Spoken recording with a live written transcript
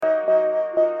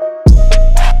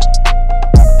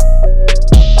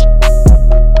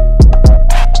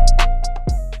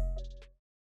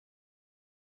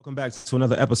Welcome back to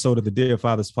another episode of the Dear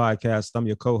Fathers podcast. I'm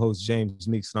your co-host, James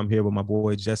Meeks, and I'm here with my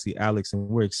boy, Jesse Alex, and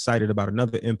we're excited about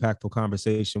another impactful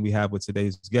conversation we have with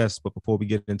today's guest. But before we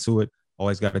get into it,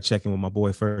 always got to check in with my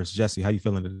boy first. Jesse, how you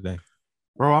feeling today?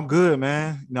 Bro, I'm good,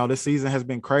 man. This season has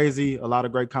been crazy. A lot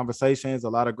of great conversations, a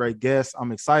lot of great guests.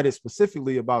 I'm excited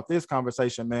specifically about this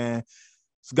conversation, man.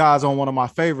 This guy's on one of my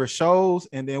favorite shows,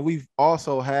 and then we've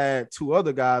also had two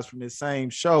other guys from this same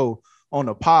show on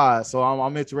the pod. So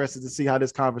I'm interested to see how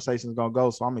this conversation is going to go.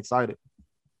 So I'm excited.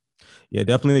 Yeah,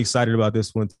 definitely excited about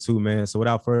this one too, man. So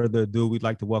without further ado, we'd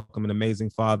like to welcome an amazing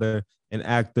father and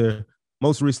actor,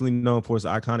 most recently known for his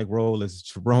iconic role as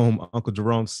Jerome, Uncle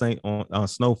Jerome Saint on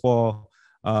Snowfall.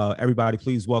 Everybody,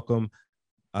 please welcome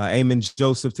Eamon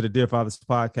Joseph to the Dear Fathers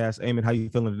podcast. Eamon, how you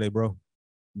feeling today, bro?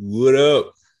 What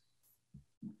up,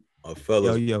 my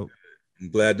fellas? Yo. I'm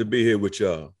glad to be here with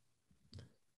y'all.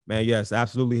 Man, yes,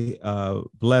 absolutely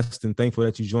blessed and thankful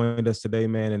that you joined us today,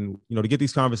 man. And, to get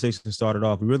these conversations started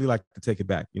off, we really like to take it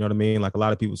back. You know what I mean? Like a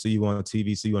lot of people see you on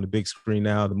TV, see you on the big screen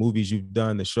now, the movies you've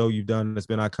done, the show you've done that's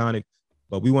been iconic.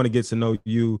 But we want to get to know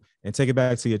you and take it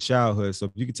back to your childhood. So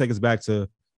if you could take us back to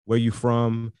where you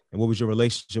from and what was your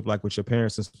relationship like with your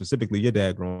parents and specifically your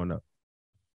dad growing up?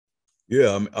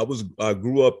 Yeah, I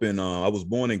grew up in, I was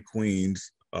born in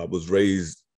Queens. I was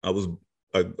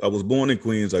born in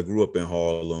Queens. I grew up in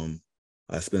Harlem.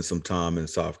 I spent some time in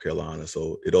South Carolina.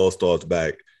 So it all starts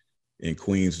back in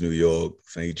Queens, New York,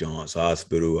 St. John's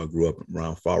Hospital. I grew up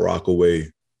around Far Rockaway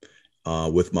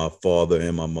with my father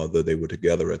and my mother. They were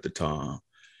together at the time.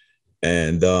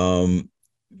 And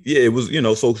it was,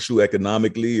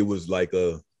 socioeconomically, it was like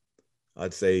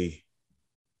I'd say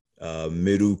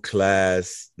middle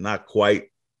class, not quite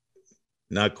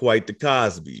the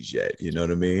Cosbys yet, you know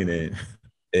what I mean?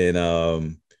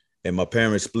 And my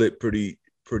parents split pretty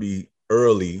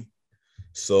early,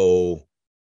 so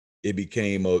it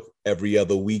became a every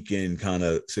other weekend kind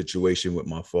of situation with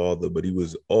my father. But he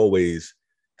was always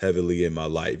heavily in my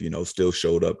life. Still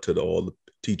showed up to all the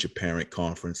teacher parent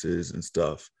conferences and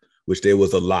stuff, which there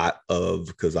was a lot of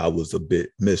because I was a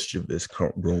bit mischievous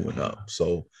growing up.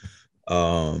 So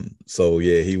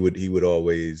he would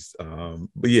always.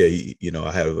 But yeah,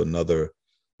 I had a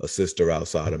sister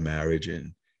outside of marriage,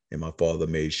 and my father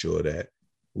made sure that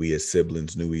we as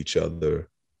siblings knew each other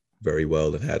very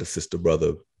well and had a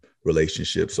sister-brother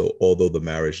relationship. So although the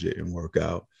marriage didn't work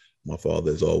out, my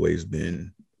father has always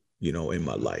been, in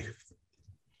my life.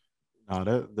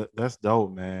 No, that's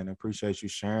dope, man. I appreciate you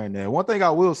sharing that. One thing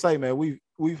I will say, man,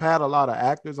 we've had a lot of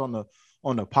actors on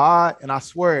the pod, and I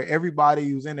swear everybody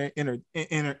who's in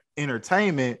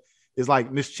entertainment is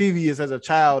like mischievous as a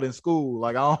child in school.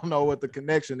 Like, I don't know what the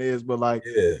connection is, but like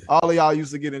all of y'all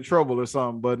used to get in trouble or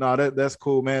something. But no, that's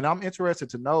cool, man. I'm interested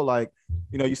to know, like,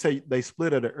 you say they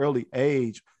split at an early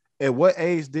age. At what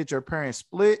age did your parents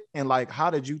split? And like, how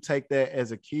did you take that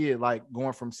as a kid, like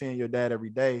going from seeing your dad every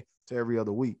day to every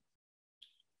other week?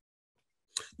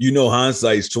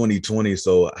 Hindsight's 2020.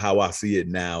 So how I see it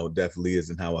now definitely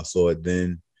isn't how I saw it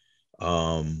then.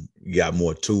 You got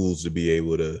more tools to be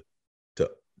able to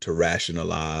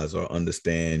rationalize or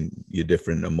understand your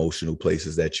different emotional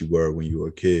places that you were when you were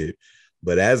a kid.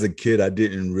 But as a kid, I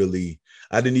didn't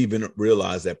even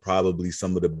realize that probably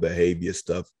some of the behavior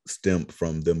stuff stemmed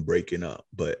from them breaking up,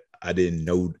 but I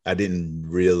didn't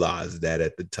realize that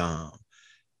at the time.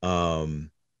 And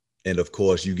of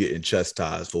course you getting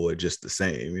chastised for it just the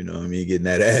same, getting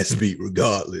that ass beat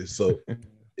regardless. So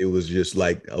it was just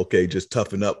like, okay, just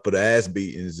toughen up for the ass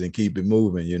beatings and keep it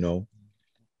moving,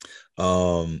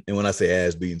 And when I say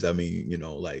ass beatings, I mean,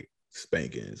 like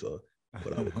spankings or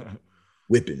what I would call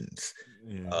whippings.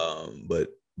 Yeah. But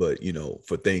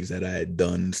for things that I had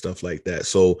done and stuff like that.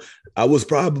 So I was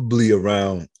probably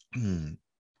around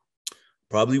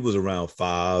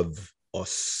 5 or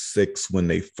 6 when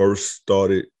they first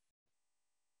started,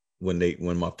 when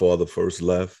my father first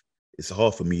left. It's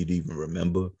hard for me to even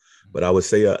remember, but I would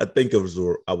say, I think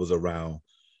I was around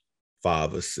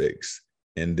 5 or 6.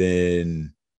 And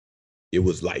then it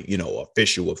was like,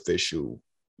 official,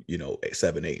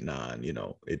 7, 8, 9,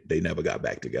 they never got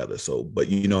back together. So, but,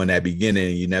 in that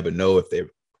beginning, you never know if they're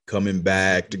coming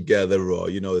back together or,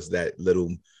 it's that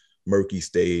little murky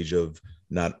stage of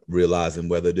not realizing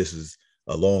whether this is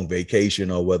a long vacation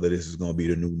or whether this is going to be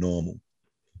the new normal.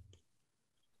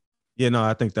 Yeah, no,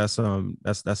 I think that's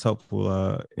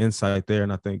helpful insight there.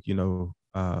 And I think,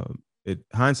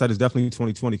 hindsight is definitely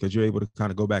 2020 because you're able to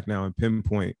kind of go back now and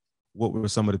pinpoint what were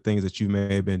some of the things that you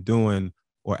may have been doing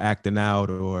or acting out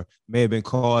or may have been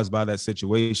caused by that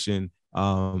situation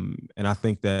And I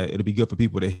think that it'll be good for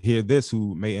people to hear this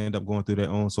who may end up going through their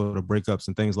own sort of breakups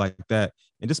and things like that,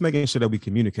 and just making sure that we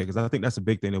communicate, because I think that's a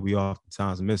big thing that we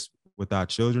oftentimes miss with our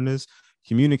children is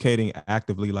communicating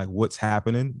actively, like what's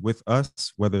happening with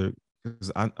us, whether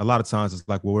because a lot of times it's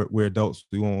like, well, we're adults,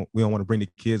 we don't want to bring the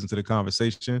kids into the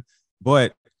conversation,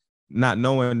 but not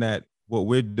knowing that what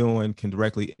we're doing can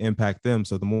directly impact them.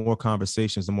 So the more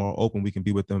conversations, the more open we can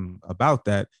be with them about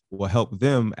that will help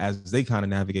them as they kind of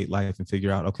navigate life and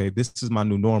figure out, okay, this is my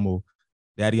new normal.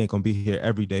 Daddy ain't gonna be here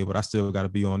every day, but I still got to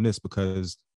be on this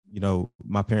because, you know,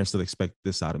 my parents still expect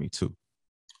this out of me too.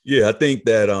 Yeah, I think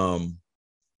that,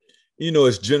 you know,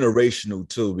 it's generational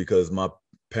too, because my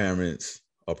parents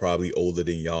are probably older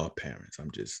than y'all parents.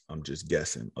 I'm just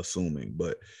guessing, assuming.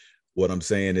 But what I'm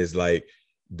saying is like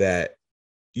that,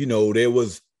 you know,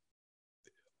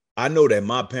 I know that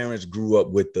my parents grew up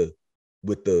with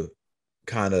the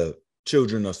kind of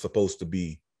children are supposed to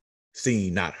be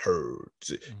seen, not heard.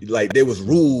 Like there was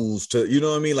rules to, you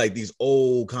know what I mean? Like these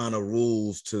old kind of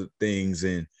rules to things.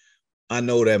 And I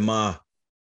know that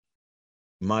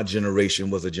my generation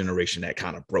was a generation that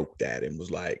kind of broke that and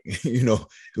was like, you know,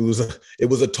 it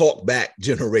was a talk back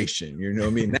generation. You know what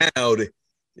I mean? Now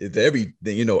it's everything,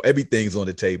 you know, everything's on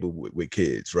the table with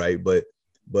kids, right? But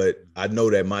I know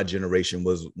that my generation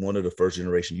was one of the first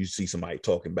generation you see somebody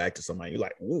talking back to somebody, you're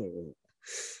like, ooh,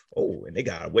 oh, and they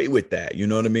got away with that. You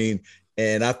know what I mean?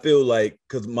 And I feel like,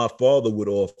 because my father would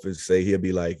often say, he'll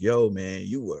be like, yo, man,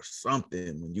 you were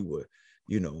something when you were,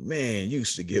 you know, man, you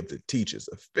used to give the teachers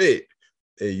a fit.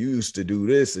 And you used to do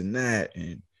this and that.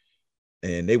 And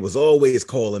they was always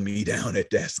calling me down at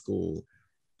that school.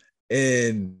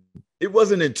 And it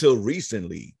wasn't until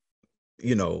recently,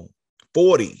 you know,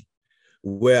 40,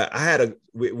 where I had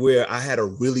a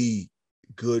really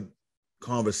good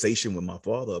conversation with my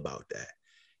father about that.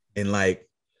 And like,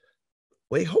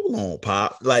 wait, hold on,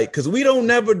 Pop. Like, because we don't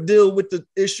never deal with the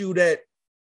issue that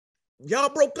y'all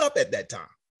broke up at that time.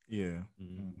 Yeah.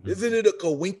 Isn't it a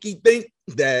coinky thing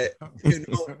that, you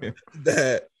know,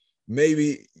 that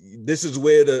maybe this is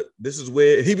where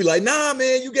he'd be like, nah,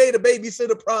 man, you gave the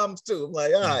babysitter problems too. I'm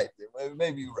like, all right,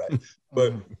 maybe you're right.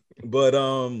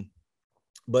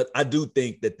 But I do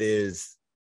think that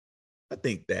I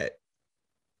think that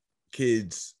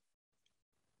kids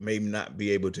may not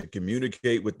be able to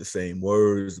communicate with the same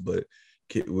words, but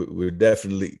kids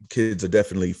are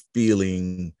definitely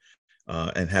feeling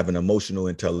and have an emotional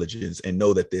intelligence and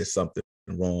know that there's something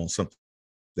wrong, something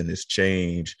has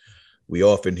changed. We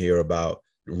often hear about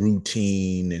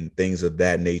routine and things of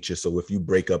that nature. So if you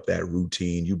break up that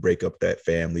routine, you break up that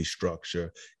family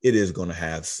structure, it is going to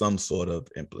have some sort of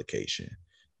implication.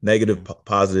 Negative,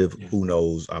 positive, who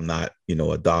knows? I'm not, you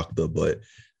know, a doctor, but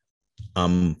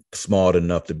I'm smart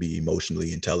enough to be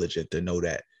emotionally intelligent to know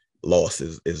that loss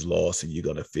is loss and you're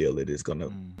going to feel it is going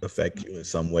to affect you in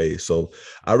some way. So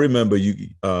I remember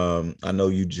I know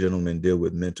you gentlemen deal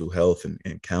with mental health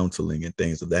and counseling and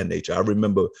things of that nature. I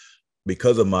remember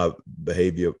because of my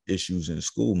behavior issues in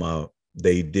school,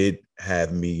 they did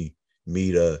have me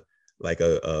meet a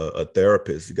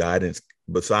therapist, guidance,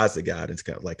 besides the guidance,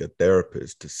 kind of like a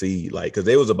therapist to see, like, because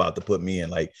they was about to put me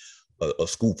in like a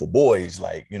school for boys,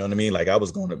 like, you know what I mean? Like I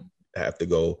was going to have to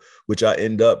go, which I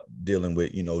end up dealing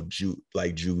with, you know,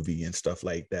 like juvie and stuff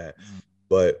like that.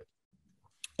 But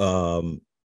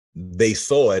they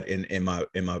saw it, and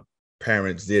my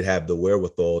parents did have the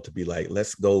wherewithal to be like,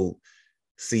 let's go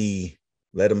see,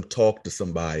 let them talk to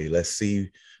somebody, let's see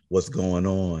what's going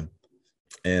on.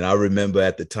 And I remember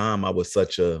at the time I've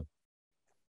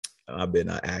been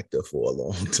an actor for a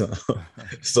long time.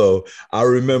 So I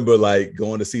remember like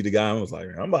going to see the guy and I was like,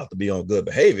 I'm about to be on good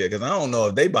behavior because I don't know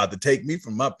if they about to take me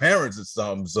from my parents or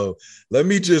something. So let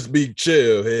me just be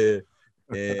chill here.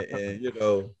 And you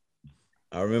know,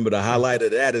 I remember the highlight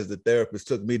of that is the therapist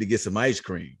took me to get some ice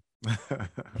cream.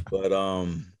 But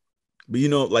you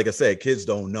know, like I said, kids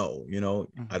don't know, you know,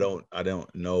 I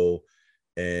don't know.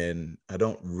 And I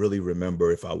don't really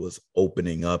remember if I was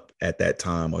opening up at that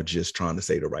time or just trying to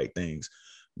say the right things.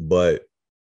 But,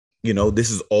 you know,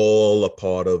 this is all a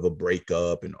part of a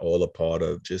breakup and all a part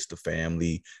of just the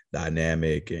family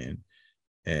dynamic.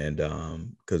 And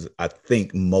because I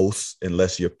think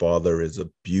unless your father is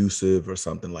abusive or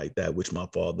something like that, which my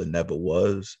father never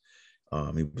was,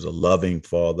 he was a loving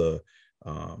father,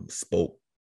 spoke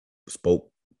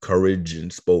courage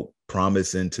and spoke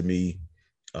promise into me.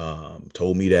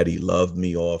 Told me that he loved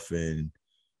me often,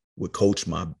 would coach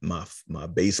my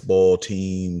baseball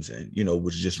teams, and, you know,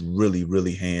 was just really,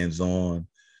 really hands-on,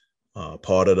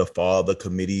 part of the father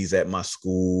committees at my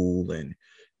school. And,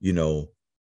 you know,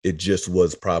 it just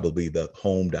was probably the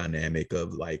home dynamic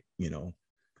of like, you know,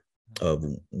 of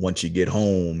once you get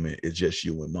home, it's just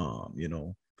you and mom, you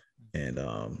know? And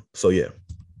so, yeah.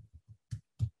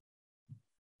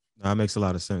 That makes a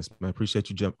lot of sense, man. Appreciate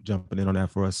you jumping in on that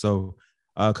for us. So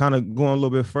kind of going a little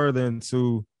bit further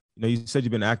into, you know, you said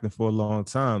you've been acting for a long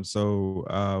time.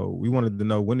 So we wanted to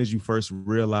know, when did you first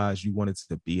realize you wanted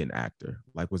to be an actor?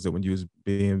 Like, was it when you was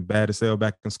being bad as hell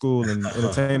back in school and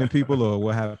entertaining people, or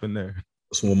what happened there?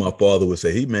 That's when my father would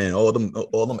say, "Hey man, all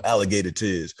them alligator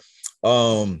tears."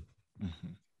 I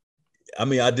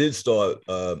mean, I did start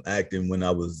acting when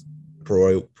I was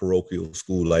parochial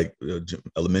school, like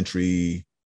elementary.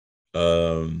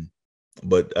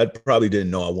 But I probably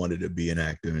didn't know I wanted to be an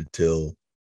actor until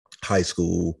high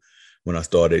school, when I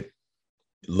started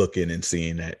looking and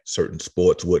seeing that certain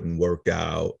sports wouldn't work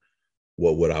out.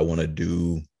 What would I want to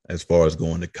do as far as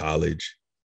going to college?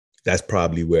 That's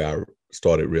probably where I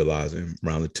started realizing,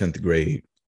 around the 10th grade,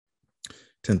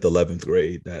 10th, 11th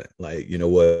grade, that, like, you know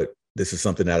what, this is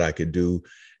something that I could do.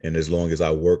 And as long as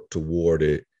I work toward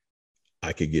it,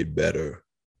 I could get better.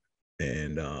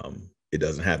 And it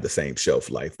doesn't have the same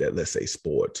shelf life that, let's say,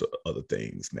 sports or other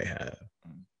things may have.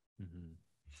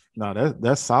 No,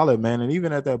 that's solid, man. And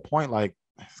even at that point, like,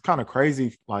 it's kind of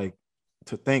crazy, like,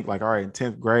 to think, like, all right, in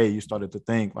 10th grade, you started to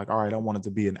think, like, all right, I wanted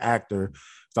to be an actor.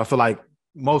 So I feel like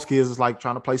most kids is like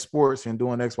trying to play sports and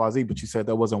doing XYZ, but you said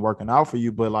that wasn't working out for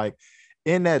you. But like,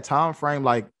 in that time frame,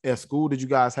 like at school, did you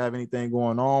guys have anything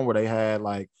going on where they had,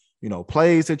 like, you know,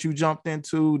 plays that you jumped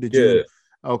into? Did you?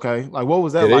 Okay, like, what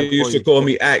was that like? They used to call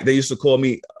me They used to call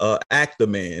me Actor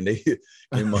Man.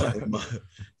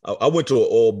 I went to an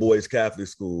all boys Catholic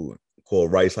school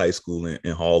called Rice High School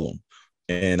in Harlem,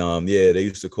 and they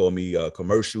used to call me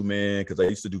Commercial Man, because I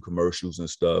used to do commercials and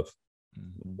stuff.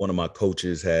 Mm-hmm. One of my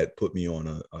coaches had put me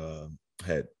on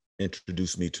had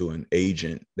introduced me to an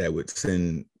agent that would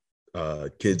send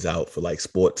kids out for like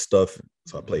sports stuff.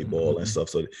 So I played ball and stuff.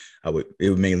 So it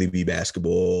would mainly be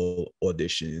basketball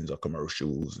auditions or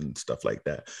commercials and stuff like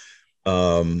that.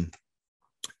 And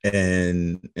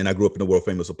I grew up in the world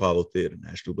famous Apollo Theater,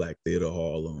 National Black Theater,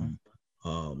 Harlem.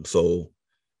 So,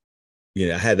 you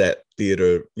know, I had that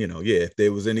theater, you know, if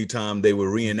there was any time they were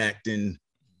reenacting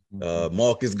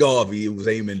Marcus Garvey, it was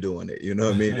Eamon doing it. You know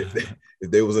what I mean? If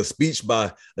there was a speech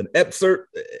by an excerpt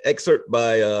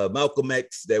by Malcolm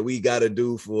X that we got to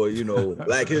do for, you know,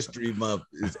 Black History Month,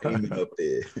 is Eamon up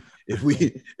there. If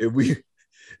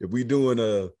we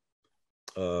doing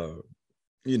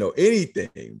you know,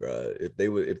 anything, bro. If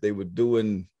they were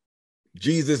doing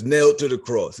Jesus nailed to the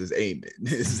cross, is Eamon.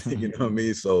 You know what I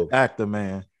mean? So Actor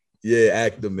Man. Yeah,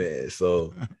 Actor Man.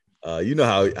 So you know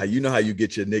how you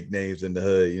get your nicknames in the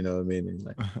hood, you know what I mean? And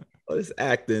like, oh, this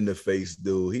Actor in the Face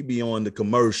dude, he be on the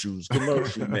commercials.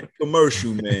 Commercial man.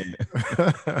 Commercial man.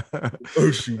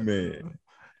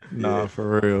 Nah,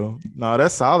 for real. No,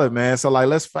 that's solid, man. So like,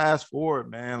 let's fast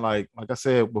forward, man. Like I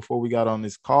said before we got on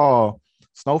this call,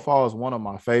 Snowfall is one of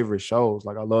my favorite shows.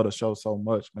 Like, I love the show so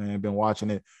much, man. Been watching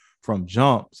it from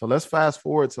jump. So let's fast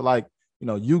forward to, like, you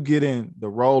know, you getting the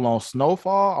role on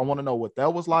Snowfall. I want to know what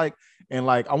that was like. And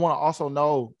like, I want to also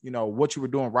know, you know, what you were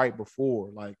doing right before.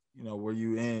 Like, you know, were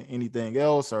you in anything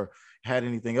else or had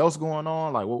anything else going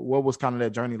on? Like, what was kind of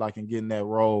that journey like in getting that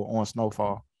role on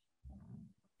Snowfall?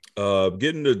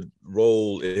 Getting the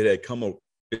role, it had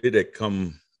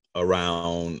come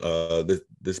around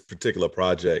this particular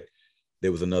project.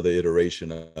 There was another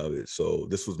iteration of it. So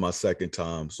this was my second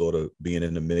time sort of being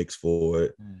in the mix for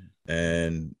it.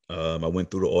 And I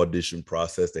went through the audition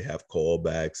process. They have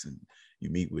callbacks and you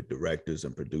meet with directors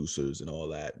and producers and all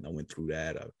that. And I went through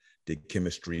that. I did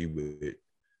chemistry with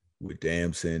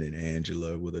Damson and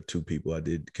Angela, were the two people I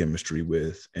did chemistry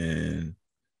with. And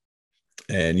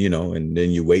you know, and then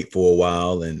you wait for a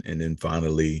while and then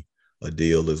finally a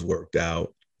deal is worked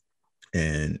out.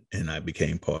 And I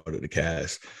became part of the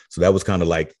cast. So that was kind of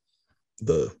like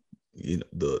the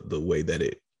way that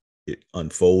it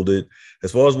unfolded.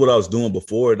 As far as what I was doing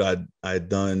before it, I'd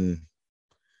done,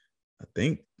 I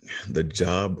think the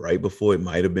job right before it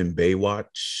might have been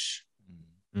Baywatch.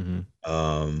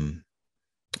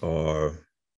 Or I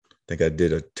think I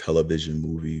did a television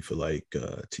movie for like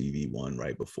TV One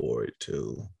right before it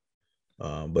too.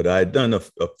 But I'd done a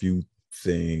few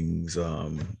things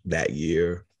that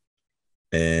year.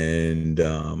 And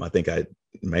I think I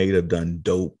may have done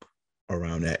Dope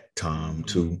around that time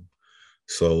too.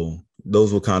 So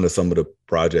those were kind of some of the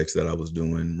projects that I was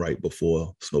doing right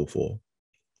before Snowfall.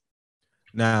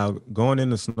 Now, going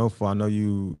into Snowfall, I know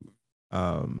you,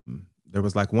 there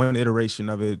was like one iteration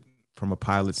of it from a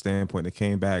pilot standpoint that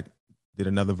came back, did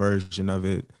another version of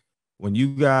it. When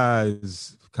you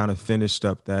guys kind of finished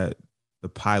up the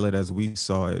pilot as we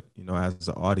saw it, you know, as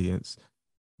an audience,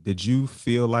 did you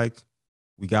feel like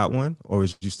we got one, or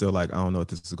was you still like, I don't know what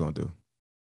this is going to do?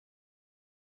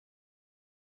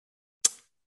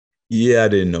 Yeah, I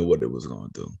didn't know what it was going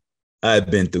to do.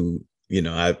 I've been through,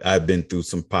 I've been through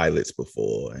some pilots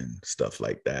before and stuff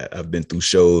like that. I've been through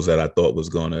shows that I thought was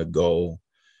going to go.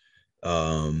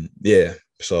 Yeah,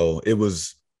 so it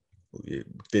was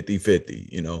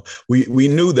 50-50, we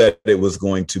knew that it was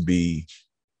going to be,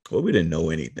 well, we didn't know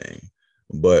anything,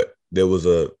 but there was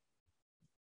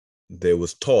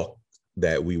talk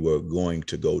that we were going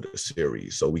to go to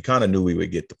series. So we kind of knew we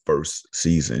would get the first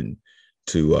season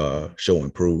to show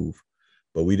and prove,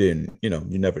 but we didn't, you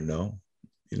never know.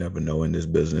 You never know in this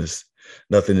business.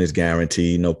 Nothing is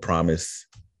guaranteed, no promise.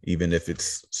 Even if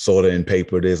it's sort of in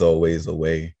paper, there's always a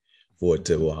way for it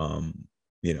to,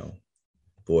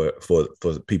 for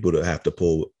people to have to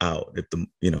pull out if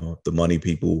the money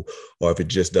people, or if it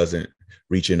just doesn't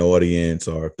reach an audience,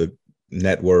 or if the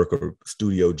network or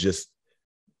studio just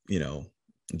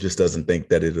doesn't think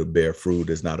that it'll bear fruit,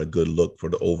 is not a good look for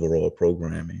the overall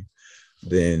programming,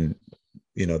 then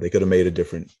they could have made a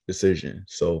different decision.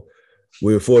 So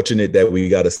we were fortunate that we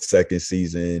got a second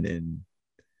season,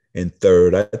 and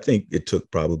third, I think it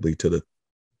took probably to the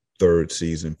third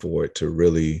season for it to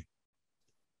really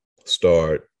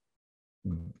start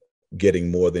getting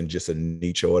more than just a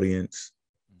niche audience.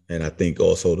 And I think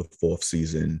also the fourth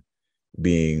season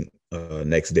being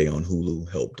next day on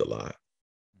Hulu helped a lot.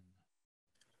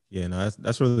 Yeah, no,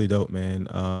 that's really dope, man.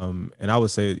 And I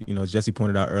would say, as Jesse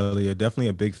pointed out earlier, definitely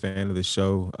a big fan of the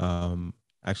show.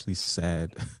 Actually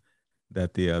sad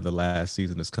that the last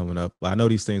season is coming up. I know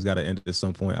these things got to end at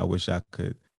some point. I wish I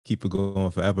could keep it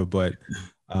going forever, but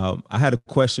I had a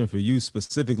question for you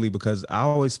specifically, because I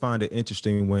always find it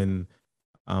interesting when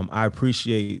I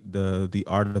appreciate the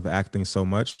art of acting so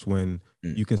much when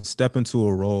you can step into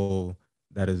a role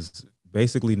that is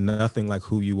basically nothing like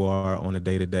who you are on a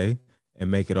day-to-day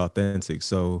and make it authentic.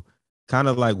 So kind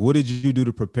of like, what did you do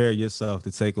to prepare yourself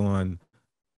to take on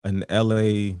an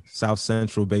LA South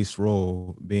Central based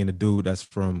role, being a dude that's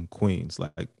from Queens?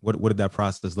 Like what did that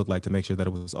process look like to make sure that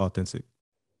it was authentic?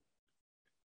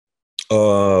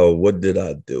 What did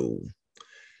I do?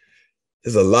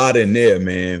 There's a lot in there,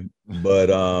 man. But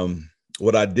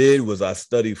what I did was I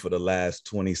studied for the last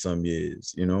 20 some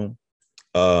years,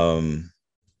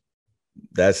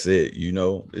 that's it.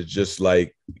 It's just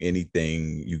like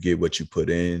anything, you get what you put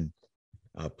in.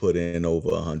 I put in over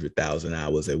 100,000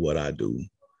 hours at what I do.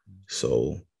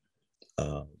 So,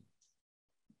 then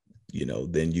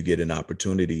you get an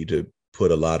opportunity to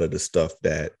put a lot of the stuff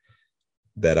that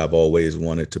I've always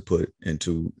wanted to put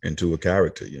into a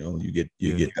character. You get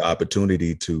the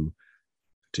opportunity to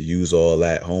use all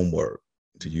that homework,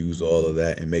 to use all of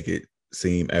that and make it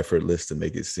seem effortless, to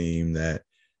make it seem that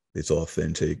it's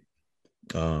authentic.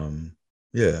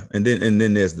 Yeah. And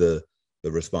then there's the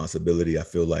responsibility. I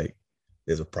feel like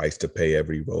there's a price to pay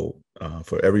every role.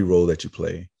 For every role that you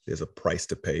play, there's a price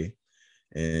to pay.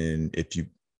 And if you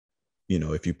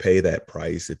pay that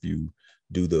price, if you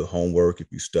do the homework, if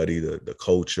you study the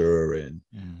culture and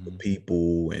the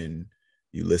people, and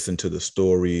you listen to the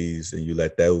stories, and you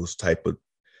let those type of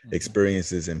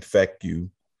experiences infect you,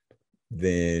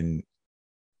 then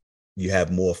you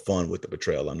have more fun with the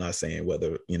portrayal. I'm not saying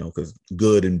whether, because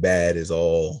good and bad is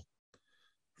all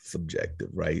subjective,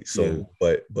 right? So,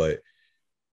 but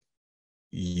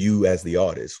you as the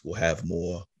artist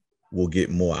will get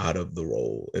more out of the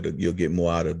role. You'll get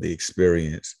more out of the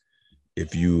experience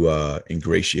if you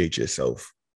ingratiate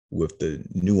yourself with the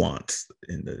nuance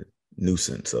and the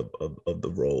nuisance of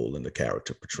the role and the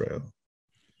character portrayal.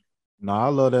 No, I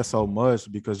love that so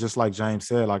much, because just like James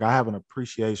said, like I have an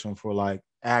appreciation for like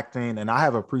acting, and I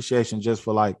have appreciation just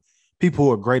for like people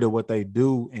who are great at what they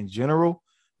do in general,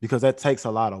 because that takes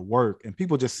a lot of work. And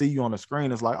people just see you on the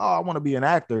screen. It's like, oh, I want to be an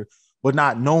actor, but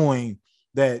not knowing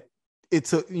that it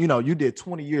took, you did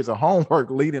 20 years of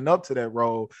homework leading up to that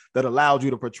role that allowed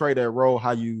you to portray that role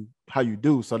how you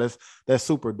do. So that's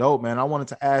super dope, man. I wanted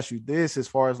to ask you this, as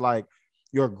far as like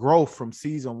your growth from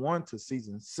season 1 to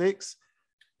season 6,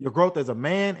 your growth as a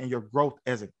man and your growth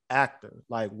as an actor.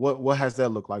 Like what has that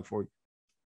looked like for you?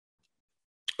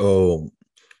 Oh,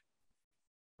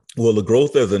 well, the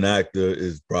growth as an actor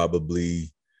is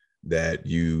probably that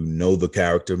you know the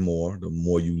character more. The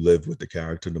more you live with the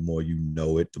character, the more you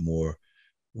know it, the more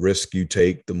risk you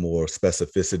take, the more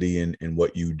specificity in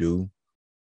what you do.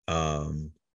 And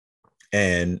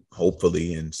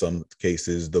hopefully in some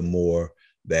cases, the more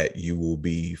that you will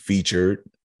be featured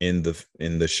in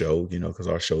the show, because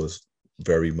our show is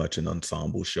very much an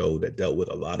ensemble show that dealt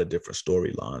with a lot of different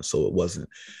storylines. So it wasn't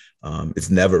It's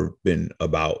never been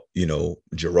about,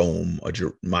 Jerome or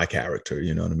my character.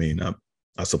 You know what I mean?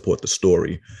 I support the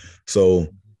story. So,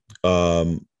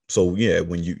 yeah,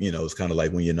 when it's kind of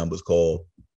like when your number's called,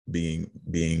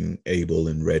 being able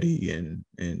and ready and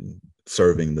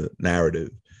serving the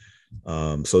narrative.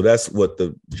 So that's what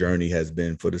the journey has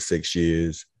been for the 6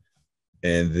 years.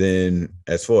 And then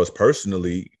as far as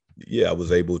personally, yeah, I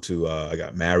was able to, I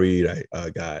got married.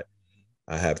 I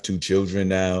have 2 children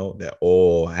now. That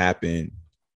all happened.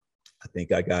 I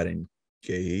think I got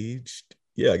engaged.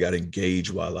 Yeah, I got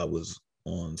engaged while I was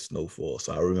on Snowfall.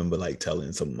 So I remember like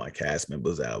telling some of my cast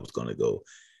members that I was going to go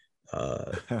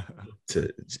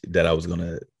that I was going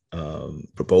to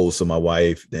propose to my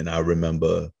wife. Then I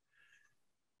remember,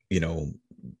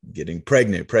 getting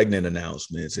pregnant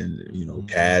announcements, and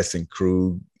cast and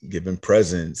crew giving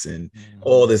presents, and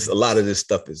all this. A lot of this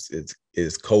stuff is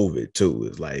COVID too.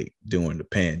 It's like during the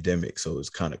pandemic, so it's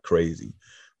kind of crazy.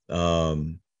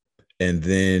 And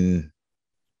then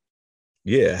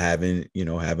having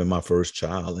my first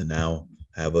child, and now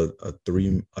have a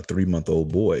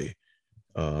 3-month-old boy.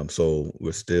 So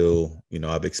we're still,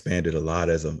 I've expanded a lot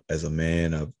as a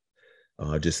man of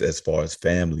just as far as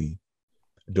family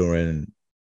during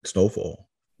Snowfall.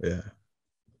 Yeah.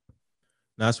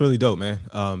 That's really dope, man.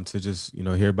 To just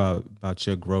hear about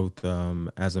your growth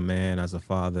as a man, as a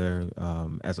father,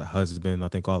 as a husband. I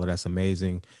think all of that's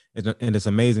amazing, and it's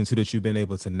amazing too that you've been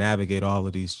able to navigate all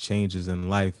of these changes in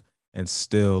life and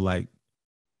still like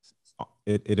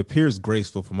it appears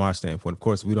graceful from our standpoint. Of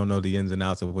course, we don't know the ins and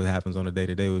outs of what happens on a day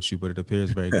to day with you, but it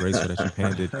appears very graceful that you've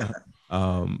handled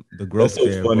the growth. That's so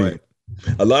there. funny.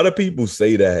 A lot of people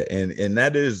say that, and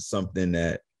that is something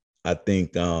that I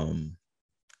think I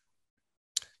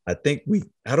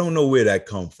don't know where that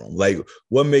come from. Like,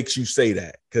 what makes you say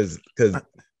that? Because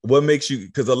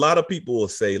a lot of people will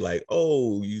say like,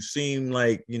 oh, you seem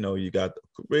like, you got the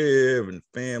career and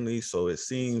family. So it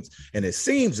seems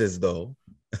as though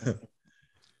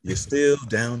you're still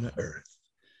down to earth.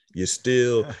 You're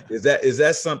still, is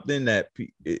that something that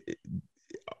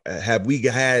have we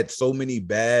had so many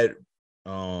bad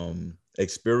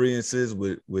experiences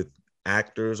with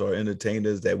actors or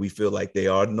entertainers that we feel like they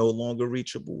are no longer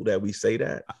reachable, that we say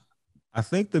that? I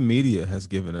think the media has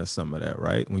given us some of that,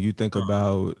 right? When you think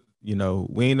about,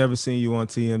 we ain't never seen you on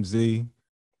TMZ.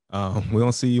 We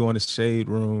don't see you on the Shade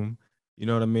Room. You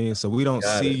know what I mean? So we don't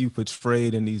see you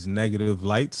portrayed in these negative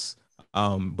lights.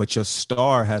 But your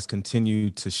star has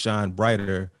continued to shine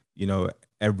brighter,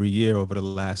 every year over the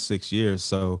last 6 years.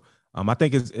 So I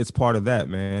think it's part of that,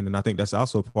 man. And I think that's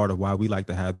also part of why we like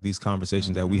to have these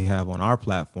conversations that we have on our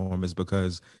platform, is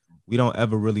because we don't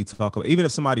ever really talk about, even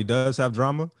if somebody does have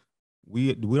drama,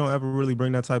 we don't ever really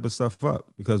bring that type of stuff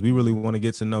up, because we really want to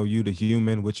get to know you, the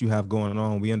human, what you have going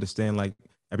on. We understand like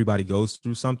everybody goes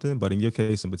through something, but in your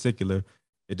case in particular,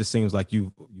 it just seems like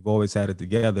you've always had it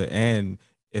together. And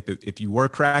if you were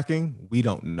cracking, we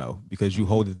don't know, because you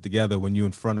hold it together when you're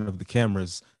in front of the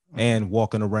cameras and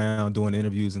walking around doing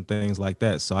interviews and things like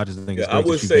that. So I just think it's great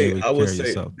I would say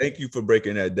yourself. Thank you for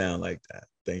breaking that down like that.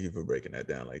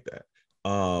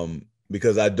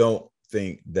 Because I don't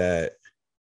think that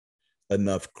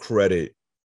enough credit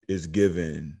is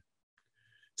given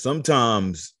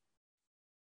sometimes,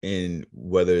 in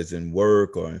whether it's in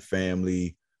work or in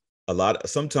family.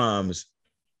 Sometimes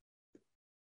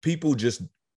people just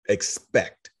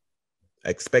expectation.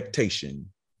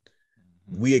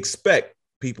 We expect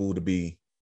people to be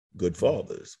good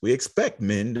fathers. We expect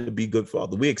men to be good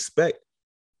fathers. We expect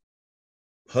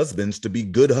husbands to be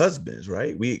good husbands,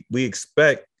 right? We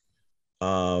expect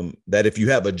that if you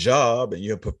have a job and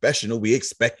you're a professional, we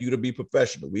expect you to be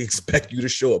professional. We expect you to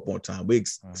show up on time. We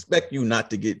expect you not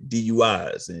to get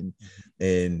DUIs,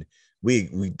 and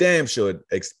we damn sure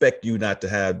expect you not to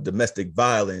have domestic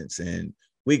violence. And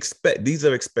we expect, these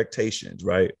are expectations,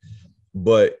 right?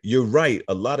 But you're right.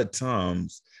 A lot of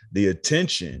times the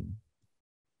attention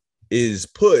is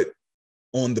put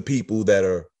on the people that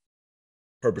are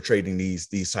perpetrating these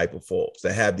type of faults,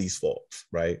 that have these faults,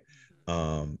 right?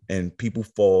 And people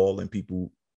fall, and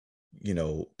people,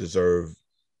 deserve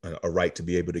a right to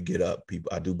be able to get up.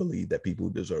 I do believe that people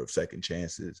deserve second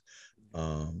chances.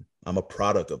 I'm a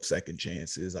product of second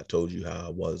chances. I told you how I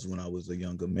was when I was a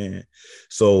younger man.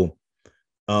 So,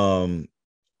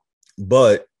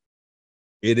 but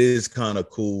it is kind of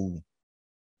cool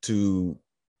to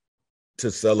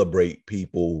celebrate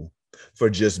people for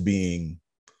just being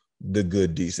the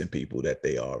good, decent people that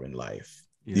they are in life,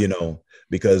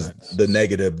 because the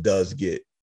negative does get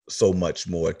so much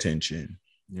more attention,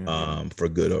 for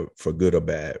good or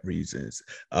bad reasons.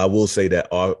 I will say that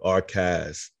our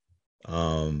cast,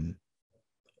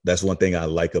 that's one thing I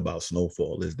like about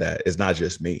Snowfall is that it's not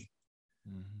just me.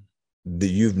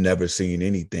 You've never seen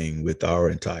anything with our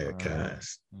entire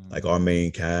cast, like our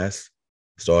main cast,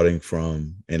 starting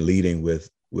from and leading with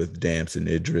Damson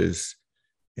Idris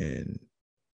and,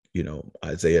 you know,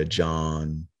 Isaiah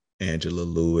John, Angela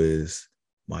Lewis,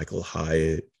 Michael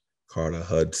Hyatt, Carter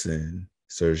Hudson,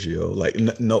 Sergio. Like,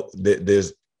 no,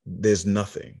 there's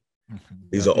nothing.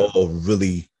 These are all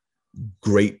really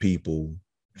great people,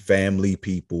 family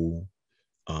people,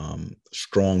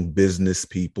 strong business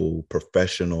people,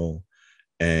 professional,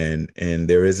 and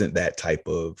there isn't that type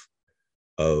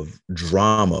of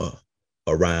drama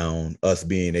around us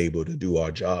being able to do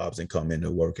our jobs and come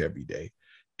into work every day.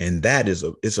 And that is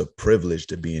it's a privilege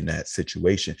to be in that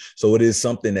situation. So it is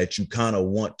something that you kind of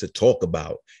want to talk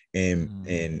about and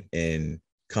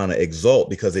kind of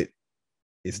exalt, because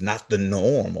it's not the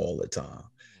norm all the time,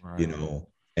 you know,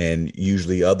 and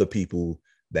usually other people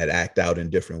that act out in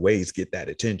different ways get that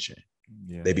attention.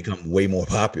 They become way more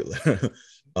popular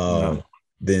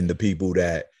than the people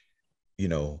that, you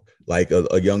know, like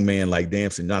a young man like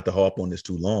Damson, not to harp on this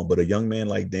too long, but a young man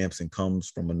like Damson comes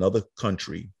from another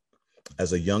country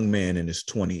as a young man in his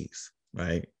 20s,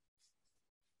 right?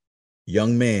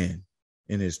 Young man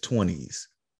in his 20s,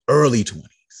 early 20s.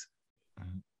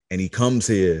 And he comes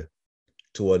here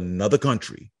to another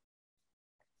country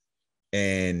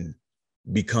and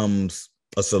becomes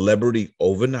a celebrity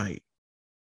overnight.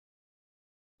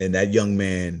 And that young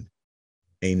man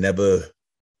ain't never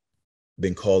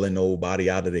been calling nobody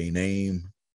out of their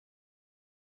name.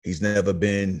 He's never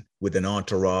been with an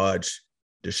entourage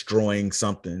destroying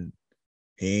something.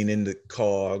 He ain't in the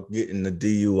car getting the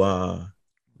DUI.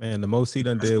 Man, the most he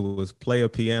done did was play a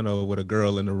piano with a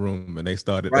girl in the room, and they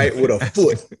started right with a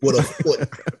foot,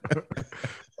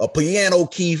 a piano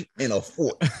key and a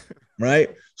foot,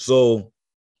 right? So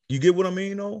you get what I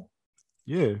mean, though?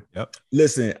 Yeah. Yep.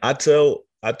 Listen, I tell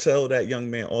that young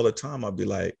man all the time. I'll be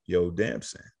like, "Yo,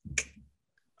 Damson,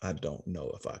 I don't know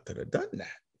if I could have done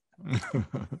that."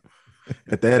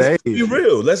 At that age. Be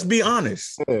real. Let's be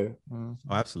honest. Yeah. Oh,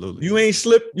 absolutely. You ain't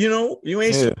slipped, you know,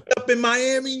 slipped up in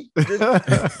Miami.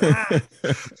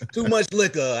 Too much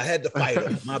liquor. I had to fight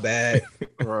him. My bad.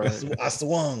 Right. I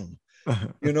swung.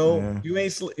 You know, you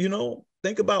ain't, you know,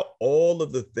 think about all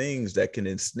of the things that can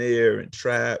ensnare and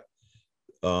trap.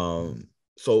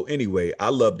 So anyway, I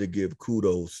love to give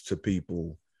kudos to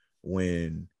people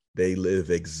when they live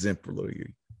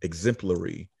exemplary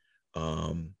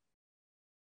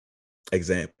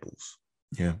examples.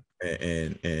 Yeah.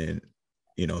 And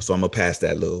you know, so I'm gonna pass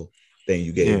that little thing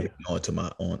you gave onto my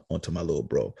little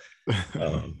bro.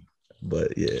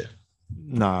 But yeah.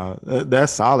 Nah,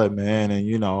 that's solid, man. And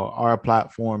you know, our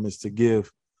platform is to give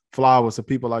flowers to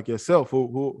people like yourself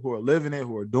who are living it,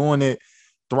 who are doing it,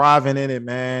 thriving in it,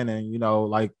 man. And you know,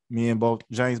 like me and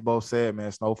James both said,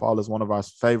 man, Snowfall is one of our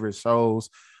favorite shows.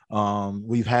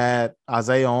 We've had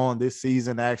Isaiah on this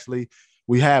season. Actually,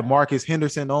 we had Marcus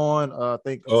Henderson on, I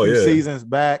think a few seasons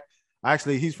back.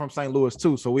 Actually, he's from St. Louis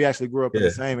too, so we actually grew up in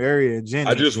the same area in Jennings.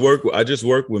 I just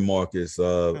worked with Marcus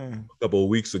a couple of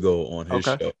weeks ago on his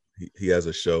show. He has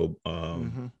a show,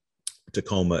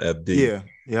 Tacoma FD. Yeah.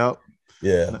 Yep.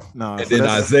 Yeah. No, and then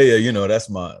Isaiah, you know, that's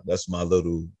my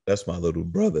little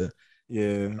brother.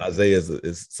 Yeah. Isaiah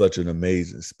is such an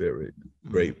amazing spirit.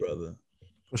 Great brother.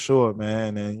 For sure,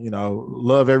 man. And, you know,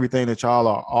 love everything that y'all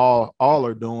are all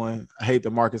are doing. I hate that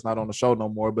Marcus not on the show no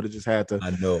more, but it just had to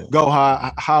go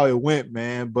how it went,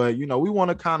 man. But, you know, we want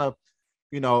to kind of,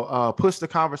 you know, push the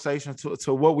conversation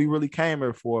to what we really came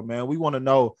here for, man. We want to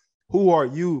know, who are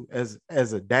you as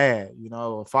a dad, you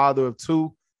know, a father of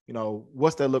two, you know,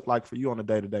 what's that look like for you on a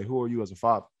day-to-day? Who are you as a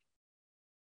father?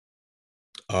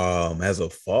 As a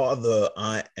father,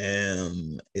 I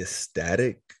am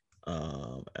ecstatic.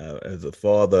 As a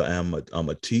father, I'm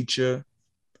a teacher,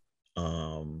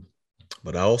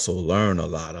 but I also learn a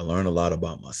lot. I learn a lot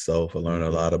about myself. I learn a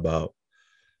lot about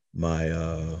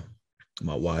my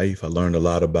wife. I learned a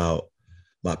lot about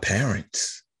my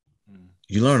parents.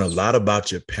 You learn a lot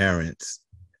about your parents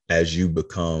as you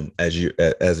become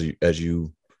become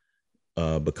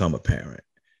a parent,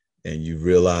 and you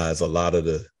realize a lot of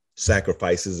the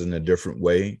sacrifices in a different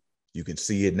way. You can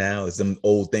see it now. It's them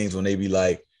old things when they be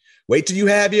like, wait till you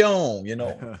have your own, you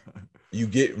know. You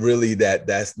get really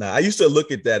that's not. I used to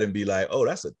look at that and be like, oh,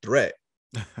 that's a threat.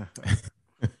 You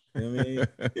know what I mean?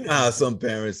 You know how some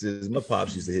parents is. My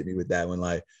pops used to hit me with that one,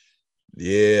 like,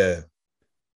 yeah,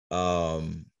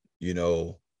 you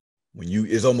know,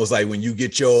 it's almost like when you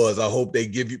get yours, I hope they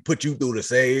put you through the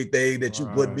same thing that you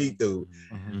put me through.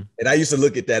 Mm-hmm. And I used to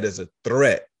look at that as a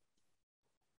threat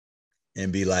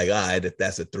and be like, all right, if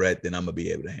that's a threat, then I'm gonna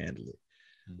be able to handle it.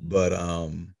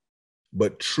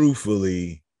 But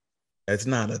truthfully, it's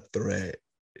not a threat.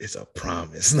 It's a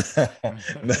promise.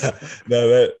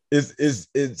 That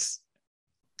it's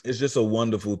just a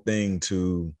wonderful thing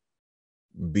to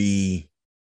be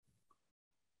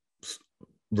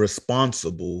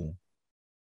responsible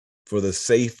for the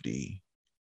safety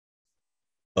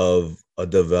of a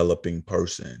developing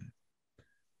person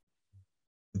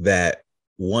that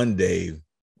one day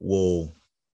will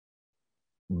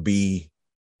be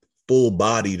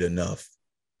full-bodied enough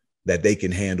that they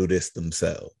can handle this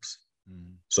themselves.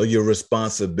 So your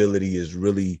responsibility is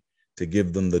really to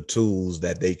give them the tools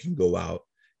that they can go out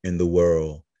in the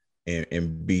world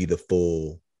and be the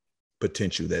full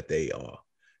potential that they are.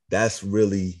 That's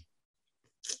really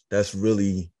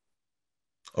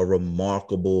a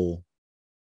remarkable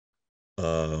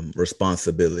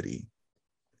responsibility.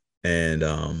 And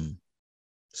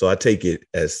so I take it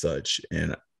as such,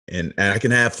 and I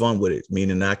can have fun with it,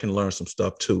 meaning I can learn some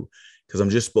stuff too, because I'm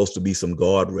just supposed to be some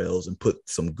guardrails and put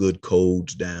some good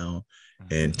codes down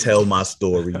and tell my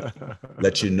story,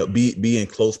 let you know, be in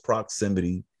close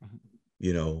proximity,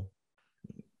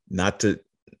 not that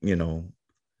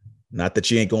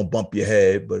you ain't gonna bump your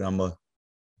head, but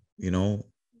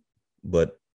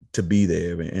but to be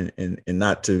there and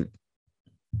not to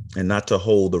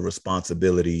hold the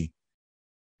responsibility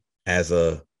as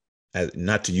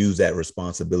not to use that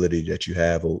responsibility that you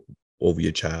have over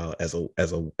your child as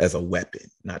a weapon,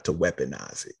 not to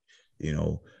weaponize it,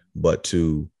 but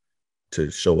to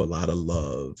show a lot of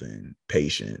love and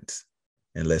patience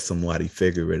and let somebody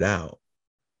figure it out,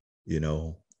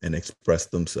 and express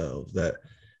themselves.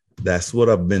 That's what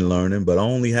I've been learning, but I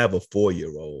only have a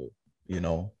 4-year-old,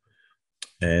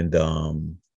 and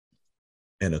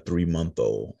a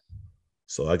 3-month-old.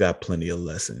 So I got plenty of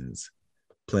lessons,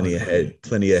 plenty of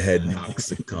head knocks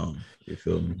to come. You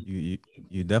feel me?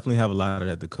 You definitely have a lot of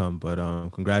that to come, but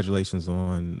congratulations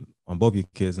on both your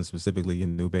kids, and specifically your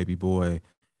new baby boy.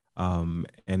 And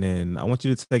then I want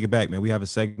you to take it back, man. We have a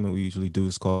segment we usually do.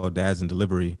 It's called Dads in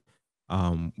Delivery,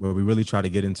 where we really try to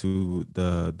get into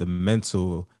the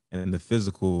mental and the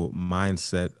physical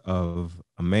mindset of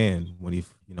a man when he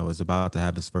is about to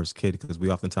have his first kid, because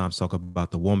we oftentimes talk about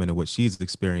the woman and what she's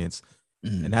experienced,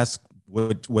 and that's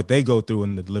what they go through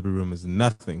in the delivery room is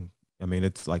nothing. I mean,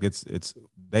 it's like it's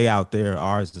they out there,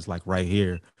 ours is like right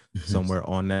here somewhere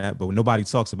on that, but nobody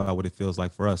talks about what it feels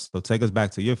like for us. So take us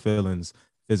back to your feelings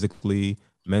physically,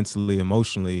 mentally,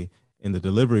 emotionally in the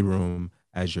delivery room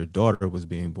as your daughter was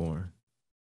being born.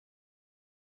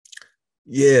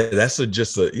 Yeah, it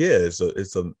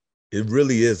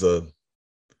really is a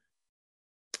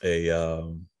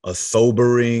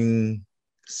sobering,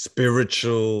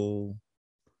 spiritual.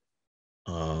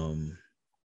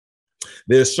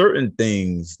 There's certain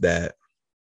things that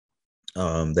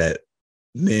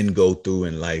men go through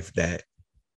in life that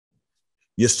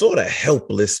you're sort of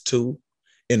helpless to,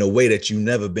 in a way that you've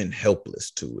never been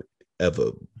helpless to it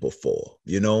ever before.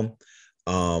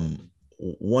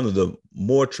 One of the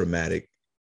more traumatic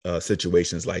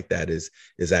situations like that is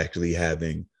actually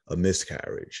having a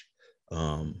miscarriage.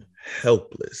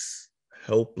 Helpless,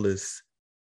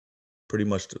 pretty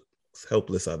much the most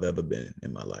helpless I've ever been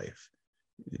in my life.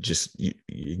 Just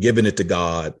you're giving it to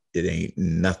God. It ain't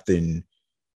nothing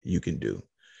you can do.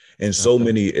 And so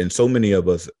many of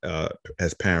us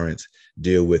as parents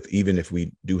deal with, even if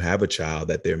we do have a child,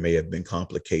 that there may have been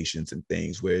complications and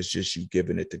things where it's just you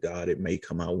giving it to God. It may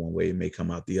come out one way, it may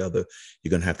come out the other.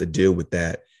 You're going to have to deal with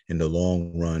that in the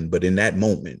long run. But in that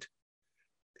moment,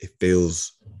 it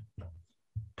feels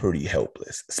pretty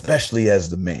helpless, especially as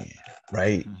the man,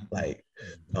 right? Like,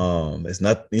 it's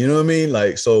not, you know what I mean?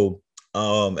 Like, so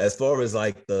as far as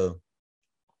like the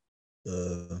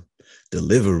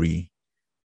delivery,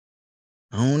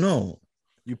 I don't know.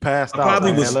 You passed out. I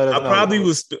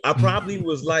probably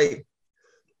was like,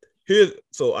 here.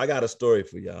 So I got a story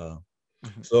for y'all.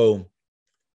 So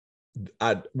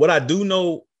what I do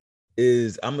know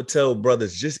is I'm gonna tell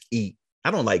brothers, just eat.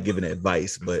 I don't like giving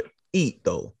advice, but eat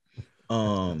though.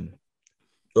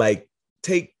 Like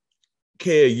take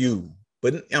care of you.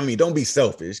 But I mean, don't be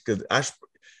selfish, because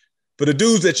for the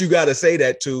dudes that you gotta say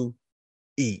that to,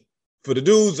 eat. For the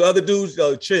dudes, other dudes,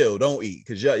 chill, don't eat,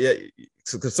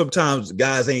 because sometimes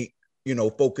guys ain't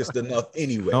focused enough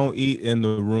anyway. Don't eat in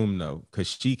the room though, because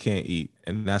she can't eat,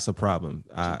 and that's a problem.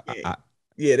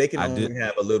 They can only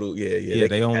have a little. Yeah.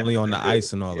 They only on the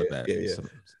ice and all of that. Yeah.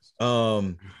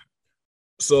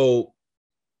 So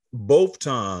both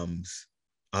times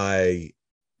I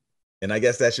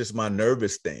guess that's just my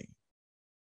nervous thing.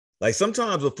 Like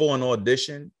sometimes before an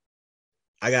audition,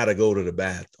 I gotta go to the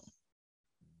bathroom.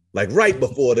 like right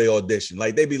before they audition.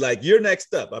 Like they'd be like, "You're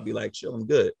next up." I'd be like, "Chill, I'm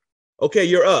good." Okay,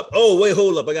 you're up. Oh, wait,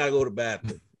 hold up. I gotta go to the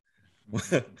bathroom.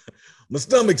 My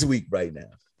stomach's weak right now.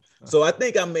 So I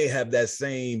think I may have that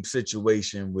same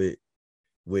situation with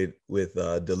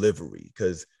delivery,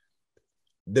 because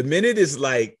the minute it's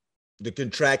like the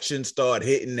contractions start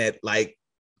hitting at like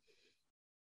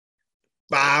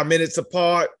 5 minutes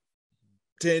apart,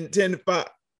 10 to 5,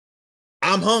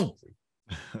 I'm hungry.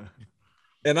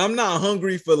 And I'm not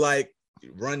hungry for like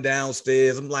run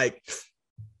downstairs. I'm like,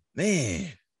 man,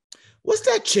 what's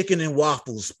that chicken and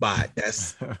waffle spot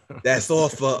that's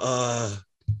off of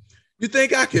you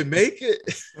think I can make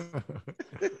it?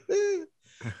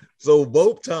 So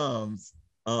both times,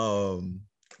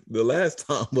 the last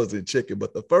time wasn't chicken,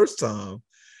 but the first time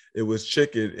it was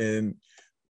chicken. And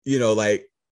like,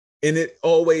 and it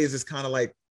always is kind of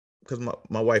like, because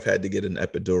my wife had to get an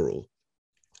epidural,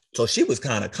 so she was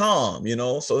kind of calm,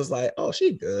 so it's like, oh,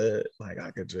 she good, like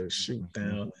I could just shoot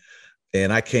down.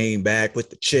 And I came back with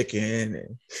the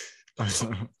chicken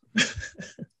and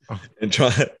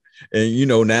try. And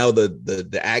now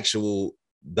the actual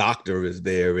doctor is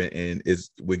there, and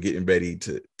we're getting ready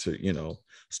to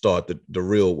start the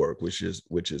real work, which is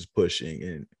pushing,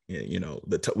 and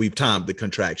we've timed the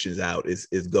contractions out.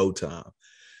 Is go time.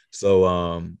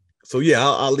 So yeah,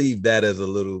 I'll leave that as a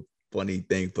little funny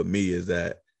thing for me, is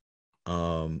that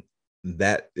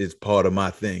that is part of my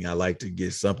thing. I like to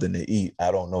get something to eat.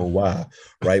 I don't know why,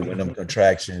 right when them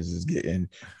contractions is getting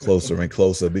closer and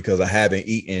closer, because I haven't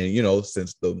eaten,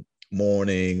 since the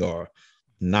morning or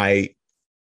night.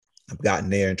 I've gotten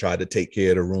there and tried to take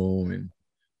care of the room and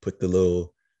put the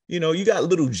little, you got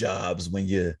little jobs when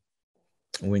you're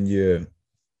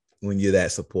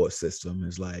that support system.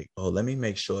 Is like, oh, let me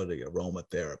make sure the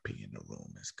aromatherapy in the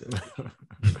room is good.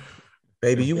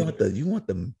 Baby, you want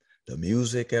the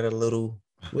music at a little,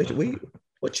 what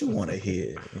you want to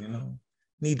hear,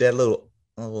 need that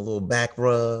little back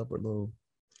rub, or little,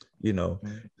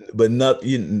 but not,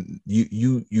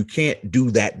 you can't do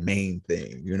that main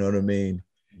thing, you know what I mean?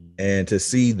 And to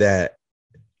see that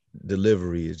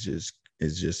delivery is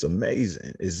just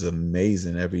amazing. It's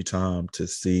amazing every time to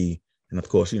see. And of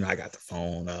course, I got the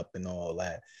phone up and all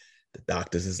that. The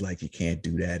doctors is like, you can't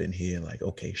do that in here. Like,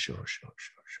 okay, sure.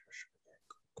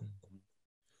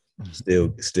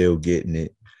 Still getting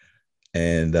it.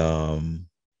 And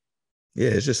yeah,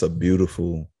 it's just a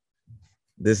beautiful,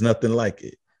 there's nothing like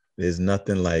it. There's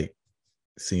nothing like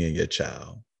seeing your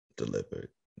child delivered.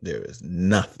 There is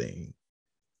nothing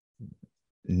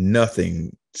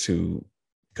to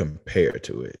compare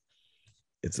to it.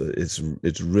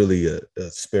 It's really a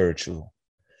spiritual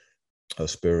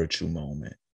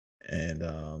moment.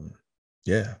 And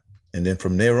yeah. And then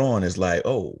from there on, it's like,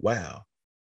 oh wow,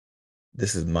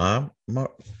 this is my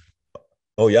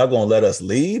oh, y'all gonna let us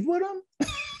leave with them?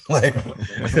 Like,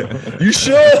 you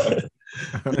sure?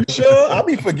 You sure? I'll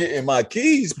be forgetting my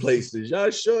keys places. Y'all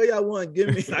sure y'all want to give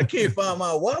me? I can't find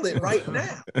my wallet right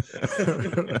now.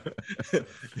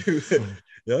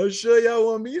 Y'all sure y'all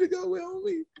want me to go with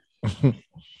me?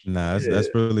 Nah, that's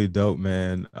really dope,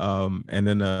 man. And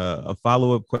then a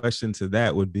follow-up question to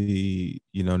that would be,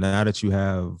 now that you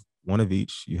have one of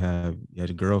each, you had your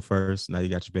girl first, now you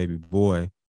got your baby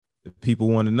boy. If people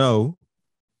want to know,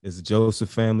 is the Joseph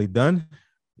family done?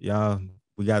 Y'all,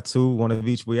 we got two, one of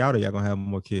each. We out, or y'all gonna have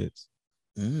more kids?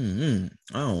 I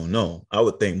don't know. I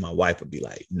would think my wife would be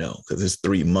like, no, because it's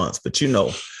 3 months. But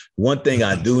one thing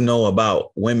I do know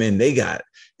about women,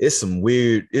 it's some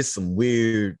weird,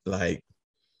 like,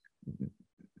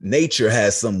 nature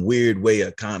has some weird way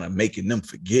of kind of making them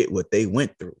forget what they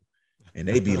went through. And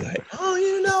they be like, oh,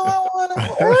 I want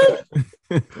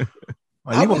to.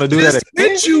 You want to do that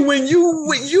again? You when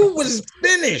you was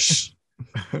finished.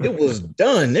 It was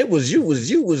done. You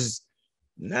was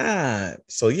nah.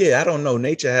 So yeah, I don't know.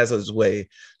 Nature has its way.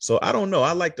 So I don't know.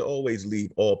 I like to always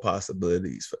leave all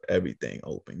possibilities for everything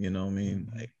open. You know what I mean?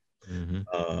 Like,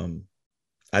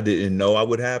 I didn't know I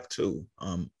would have to.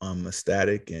 I'm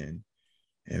ecstatic and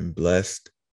blessed.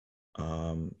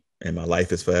 And my life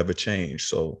has forever changed.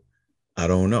 So I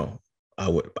don't know.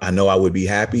 I know I would be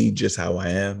happy just how I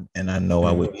am, and I know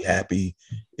I would be happy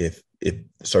if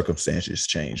circumstances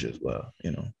change as well.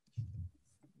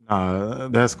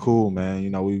 That's cool,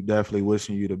 man. We definitely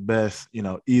wishing you the best.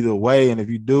 Either way, and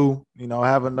if you do,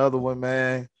 have another one,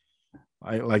 man.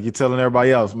 Like you're telling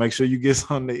everybody else, make sure you get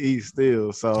something to eat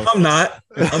still. So I'm not.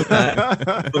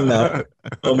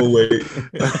 I'm away.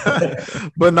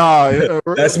 But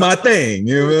that's my thing.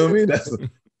 You know what I mean? That's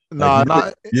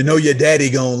your daddy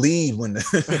gonna leave when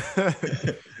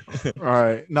All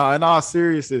right. No, in all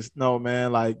seriousness, no,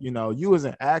 man. Like, you know, you as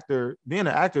an actor, being an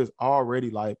actor is already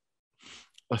like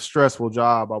a stressful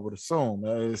job, I would assume.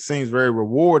 It seems very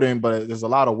rewarding, but there's a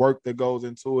lot of work that goes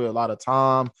into it, a lot of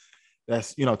time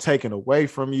that's, you know, taken away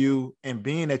from you. And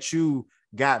being that you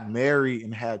got married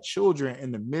and had children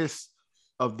in the midst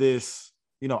of this,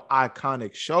 you know,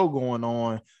 iconic show going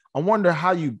on, I wonder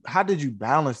how did you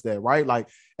balance that, right? Like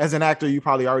as an actor, you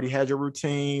probably already had your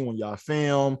routine when y'all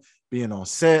film, being on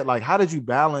set. Like, how did you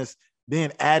balance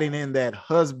then adding in that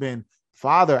husband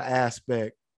father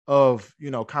aspect of,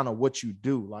 you know, kind of what you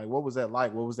do? Like, what was that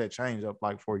like? What was that change up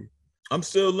like for you? I'm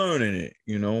still learning it,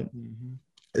 you know. Mm-hmm.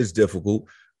 It's difficult.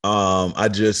 I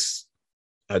just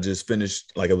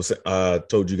finished, like I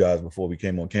told you guys before we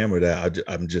came on camera, that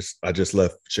I just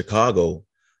left Chicago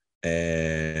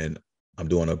and I'm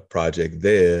doing a project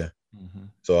there. Mm-hmm.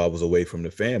 So I was away from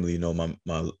the family. You know,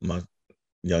 my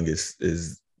youngest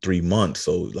is 3 months,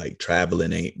 so like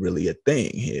traveling ain't really a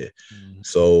thing here. Mm-hmm.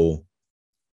 So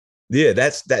yeah,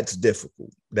 that's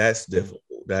difficult. That's difficult.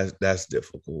 That's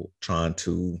difficult trying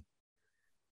to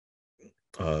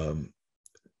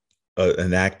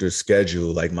an actor's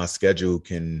schedule. Like my schedule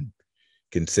can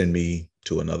send me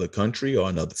to another country or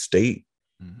another state.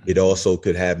 Mm-hmm. It also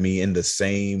could have me in the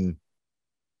same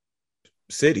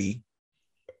city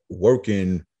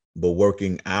working, but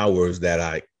working hours that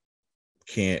I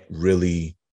can't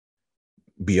really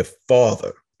be a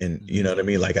father. And you know what I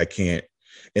mean? Like I can't.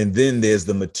 And then there's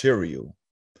the material.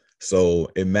 So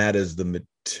it matters the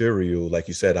material. Like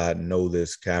you said, I know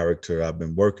this character, I've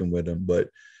been working with him, but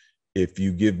if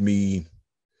you give me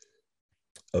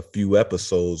a few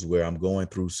episodes where I'm going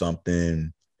through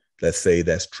something, let's say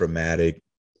that's traumatic,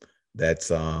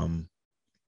 that's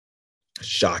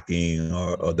shocking,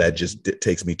 or that just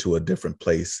takes me to a different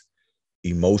place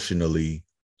emotionally,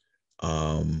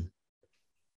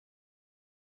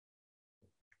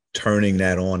 turning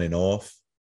that on and off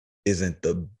isn't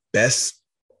the best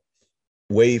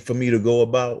way for me to go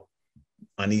about.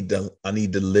 I need to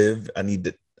live. I need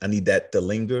that to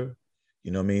linger. You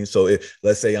know what I mean? So if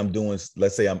let's say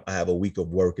I have a week of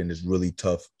work and it's really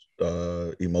tough,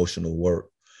 emotional work,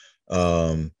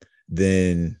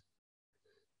 then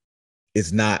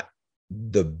it's not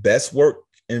the best work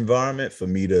environment for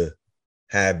me to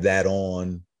have that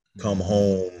on, come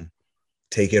home,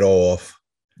 take it off,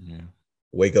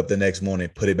 wake up the next morning,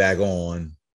 put it back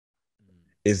on.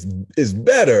 It's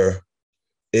better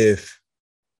if,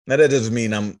 now that doesn't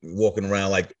mean I'm walking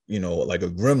around like, you know, like a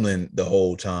gremlin the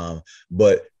whole time,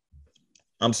 but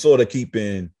I'm sort of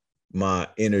keeping my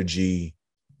energy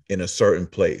in a certain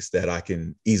place that I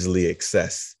can easily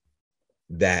access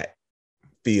that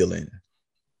feeling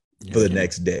for the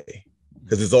next day.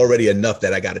 Because it's already enough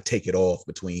that I got to take it off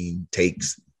between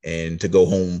takes and to go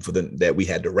home for that we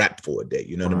had to wrap for a day.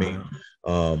 You know what I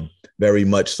mean? Very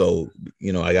much so,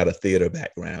 you know, I got a theater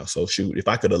background. So shoot, if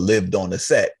I could have lived on the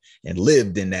set and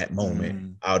lived in that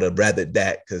moment, I would have rather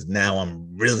that, because now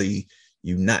I'm really,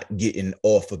 you not getting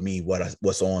off of me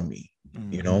what's on me,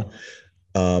 you know?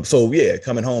 So yeah,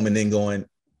 coming home and then going,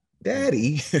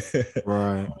 Daddy,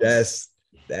 right. That's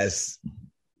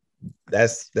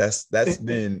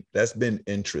been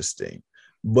interesting.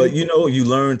 But you know, you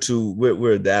learn to,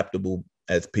 we're adaptable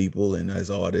as people and as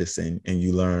artists, and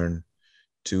you learn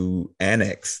to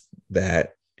annex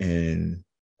that and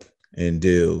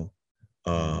deal.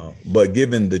 But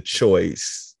given the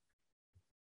choice,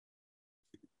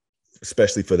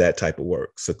 especially for that type of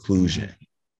work, seclusion.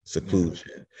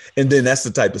 And then that's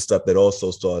the type of stuff that also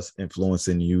starts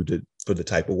influencing you for the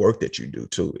type of work that you do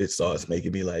too. It starts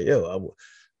making me like, yo,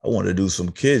 I want to do some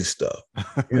kids stuff.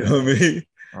 You know what I mean?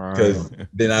 Because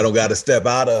then I don't got to step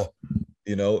out of,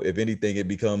 you know, if anything, it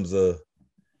becomes a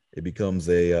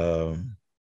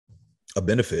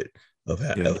benefit of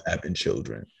having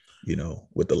children, you know,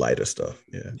 with the lighter stuff.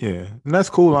 Yeah. And that's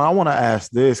cool. And I want to ask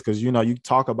this, because, you know, you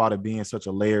talk about it being such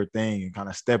a layered thing and kind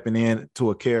of stepping in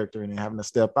to a character and then having to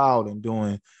step out and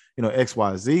doing, you know,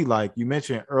 XYZ. Like you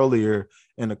mentioned earlier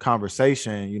in the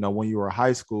conversation, you know, when you were in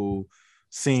high school,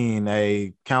 seeing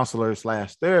a counselor /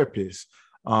 therapist.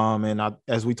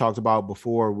 As we talked about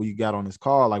before we got on this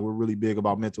call, like we're really big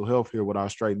about mental health here with our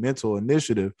Straight Mental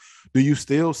initiative. Do you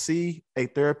still see a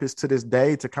therapist to this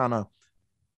day to kind of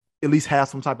at least have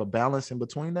some type of balance in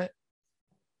between that?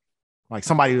 Like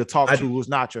somebody to talk to who's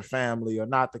not your family or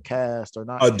not the cast or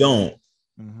not. I don't.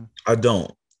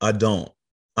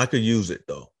 I could use it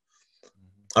though.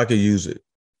 I could use it.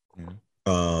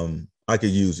 I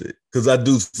could use it because I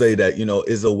do say that, you know,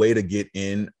 is a way to get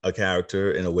in a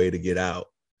character and a way to get out.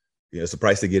 You know, it's a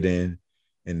price to get in,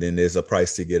 and then there's a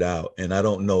price to get out. And I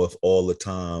don't know if all the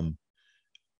time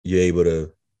you're able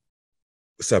to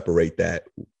separate that,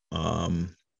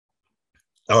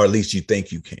 or at least you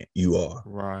think you are,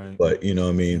 right? But you know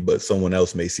what I mean. But someone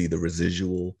else may see the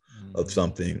residual of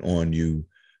something on you.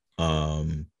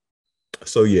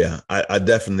 So yeah, I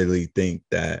definitely think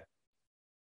that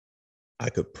I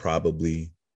could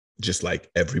probably, just like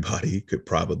everybody, could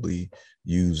probably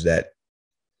use that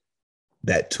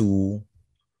tool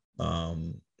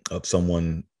of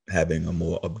someone having a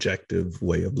more objective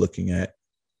way of looking at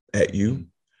you,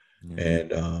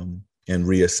 and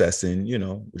reassessing,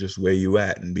 just where you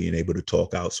at and being able to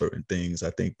talk out certain things.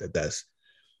 I think that's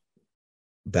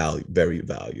very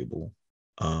valuable.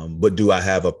 But do I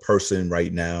have a person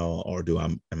right now, or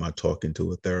am I talking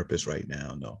to a therapist right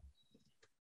now? No.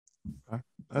 Okay.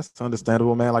 That's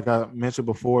understandable, man. Like I mentioned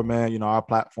before, man, our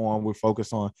platform, we're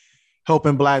focused on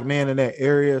helping Black men in that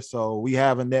area. So we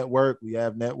have a network. We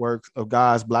have networks of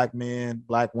guys, Black men,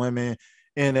 Black women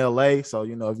in LA. So,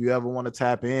 if you ever want to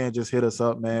tap in, just hit us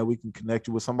up, man. We can connect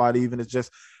you with somebody, even if it's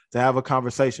just to have a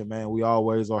conversation, man. We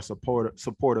always are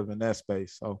supportive in that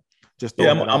space. So just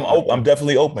I'm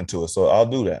definitely open to it. So I'll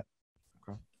do that.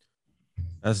 Okay.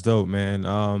 That's dope, man.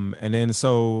 And then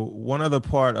so one other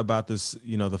part about this,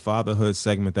 the fatherhood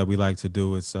segment that we like to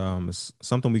do is it's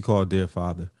something we call Dear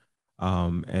Father.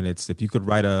 And it's, if you could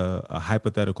write a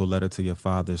hypothetical letter to your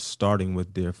father, starting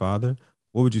with Dear Father,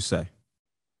 what would you say?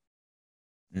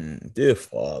 Dear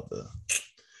Father,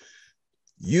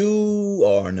 you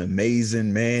are an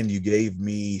amazing man. You gave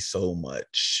me so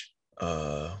much.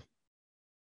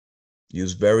 You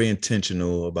was very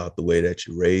intentional about the way that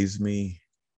you raised me.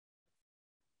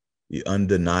 You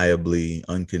undeniably,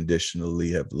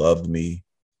 unconditionally have loved me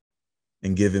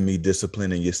and given me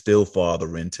discipline, and you're still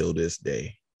fathering till this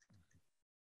day.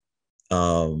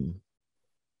 Yeah,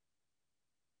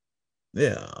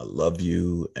 I love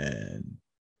you, and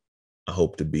I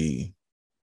hope to be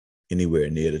anywhere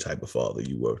near the type of father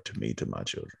you were to me, to my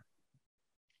children.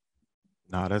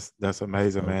 No, that's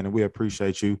amazing, man. And we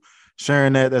appreciate you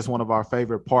sharing that. That's one of our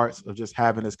favorite parts of just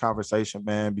having this conversation,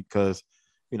 man, because,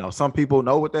 some people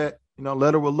know what that,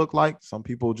 letter will look like. Some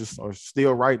people just are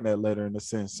still writing that letter in a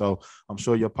sense. So I'm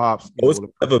sure your pops,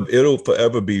 it'll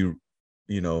forever be,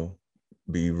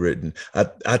 be written.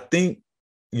 I think,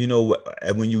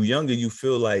 when you're younger, you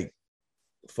feel like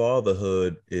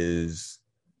fatherhood is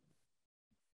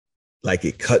like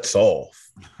it cuts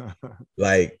off.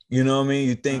 Like, you know what I mean?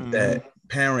 You think that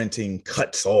parenting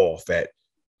cuts off at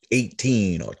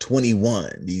 18 or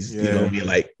 21. These,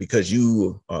 like, because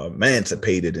you are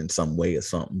emancipated in some way or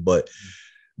something. But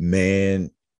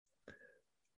man,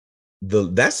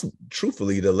 that's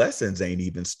truthfully, the lessons ain't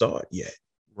even start yet.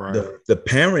 Right. The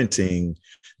parenting,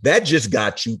 that just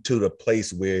got you to the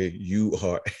place where you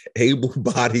are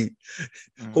able-bodied,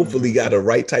 hopefully got the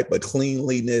right type of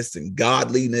cleanliness and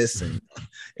godliness, and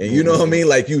you know what I mean?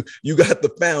 Like you got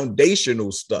the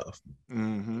foundational stuff.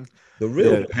 The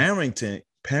real parenting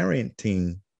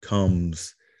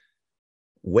comes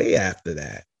way after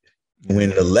that,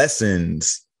 when the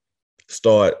lessons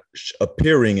start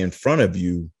appearing in front of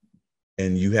you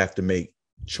and you have to make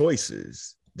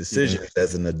decisions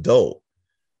as an adult.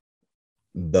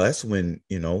 That's when,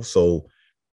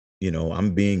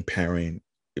 I'm being parent.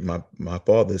 My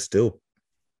father is still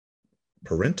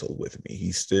parental with me.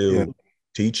 He's still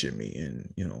teaching me,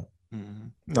 and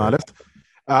No,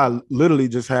 I literally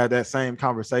just had that same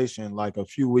conversation like a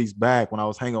few weeks back when I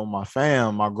was hanging with my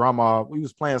fam. My grandma, we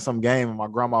was playing some game, and my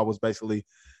grandma was basically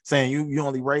saying, you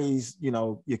only raise,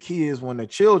 your kids when they're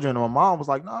children. And my mom was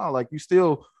like, no, like you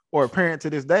still or a parent to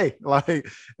this day. Like, and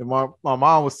my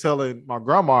mom was telling my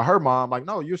grandma, her mom, like,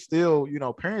 no, you're still,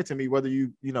 parenting me, whether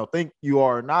you, think you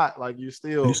are or not. Like you're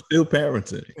still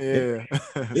parenting. Yeah.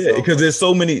 Yeah. Because there's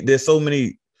so many.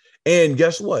 And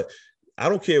guess what? I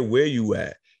don't care where you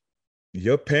at.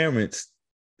 Your parents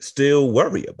still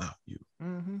worry about you.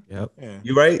 Yep. Yeah.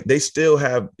 You're right. They still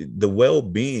have the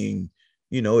well-being,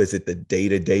 is it the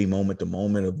day-to-day moment, the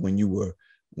moment of when you were,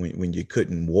 when you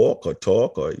couldn't walk or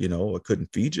talk or, or couldn't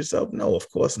feed yourself? No, of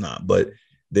course not. But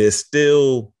there's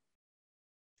still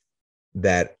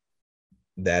that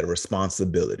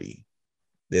responsibility.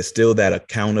 There's still that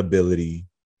accountability.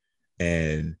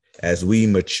 And as we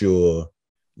mature,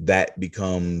 that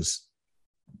becomes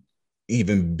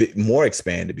even more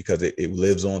expanded, because it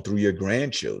lives on through your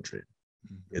grandchildren.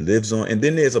 It lives on. And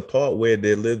then there's a part where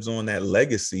there lives on that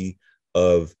legacy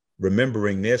of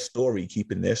remembering their story,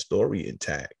 keeping their story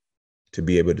intact, to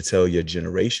be able to tell your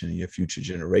generation, your future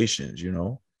generations,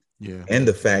 Yeah. And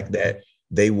the fact that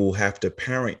they will have to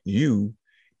parent you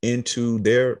into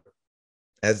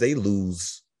as they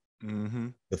lose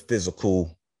the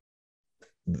physical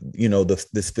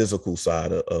this physical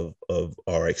side of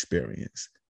our experience.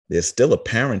 There's still a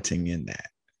parenting in that.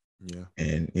 Yeah.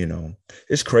 And,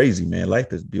 it's crazy, man.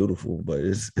 Life is beautiful, but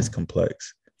it's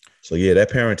complex. So, yeah,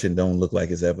 that parenting don't look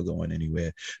like it's ever going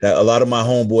anywhere. That a lot of my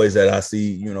homeboys that I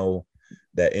see,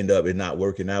 that end up in not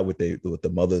working out with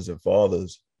the mothers and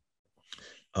fathers,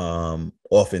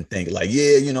 often think like,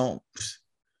 yeah,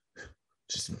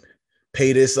 just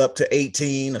pay this up to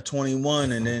 18 or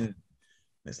 21. And then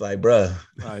it's like, bruh,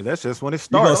 right, that's just when it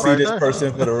you're starts. going to see this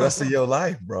person for the rest of your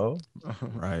life, bro.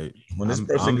 Right. When this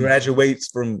person graduates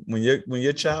when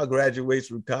your child graduates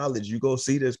from college, you go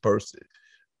see this person.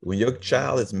 When your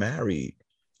child is married,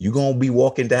 you're going to be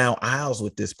walking down aisles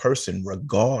with this person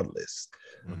regardless.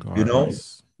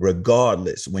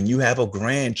 Regardless. When you have a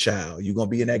grandchild, you're going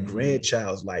to be in that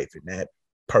grandchild's life, and that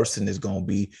person is going to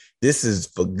be, this is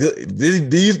for good.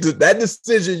 That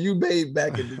decision you made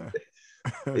back in the day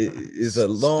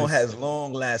has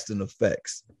long lasting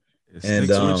effects. It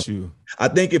sticks with you. I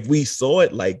think if we saw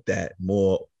it like that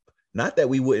more, not that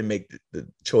we wouldn't make the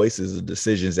choices or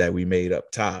decisions that we made up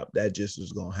top, that just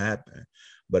was going to happen.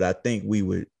 But I think we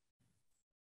would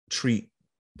treat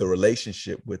the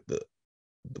relationship with the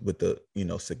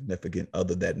significant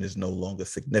other that is no longer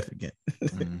significant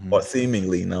or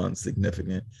seemingly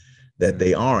non-significant, that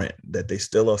they aren't, that they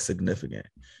still are significant,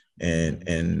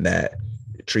 and that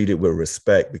treat it with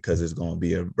respect, because it's going to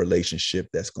be a relationship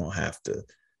that's going to have to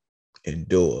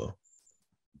endure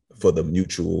for the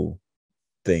mutual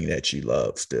thing that you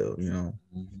love still,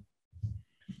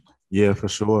 Yeah, for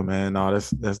sure, man. No,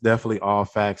 that's definitely all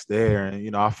facts there.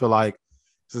 And, I feel like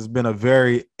this has been a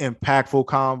very impactful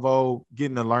convo,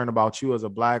 getting to learn about you as a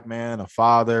Black man, a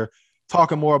father,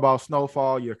 talking more about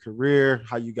Snowfall, your career,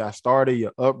 how you got started,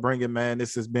 your upbringing, man.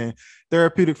 This has been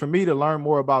therapeutic for me to learn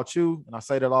more about you. And I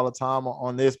say that all the time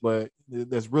on this, but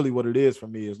that's really what it is for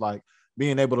me, is like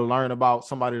being able to learn about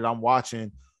somebody that I'm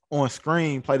watching on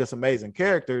screen play this amazing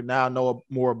character. Now I know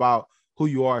more about who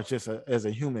you are as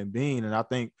a human being. And I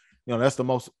think, that's the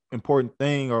most important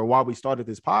thing, or why we started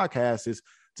this podcast, is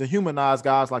to humanize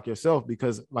guys like yourself,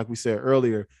 because like we said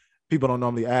earlier, people don't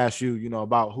normally ask you,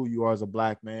 about who you are as a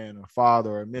Black man, or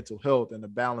father, or mental health, and the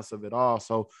balance of it all.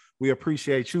 So we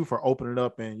appreciate you for opening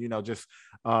up and, just,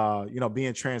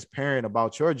 being transparent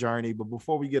about your journey. But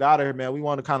before we get out of here, man, we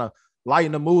want to kind of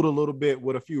lighten the mood a little bit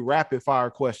with a few rapid fire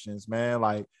questions, man.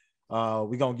 Like,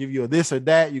 we're going to give you a this or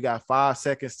that. You got 5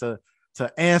 seconds to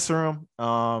answer them.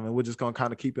 And we're just going to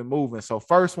kind of keep it moving. So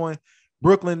first one,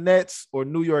 Brooklyn Nets or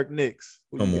New York Knicks?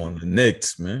 Come on, the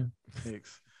Knicks, man.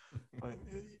 Knicks.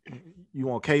 You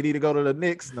want KD to go to the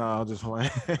Knicks? No, I'm just playing.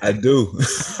 I do.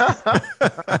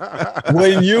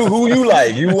 Who you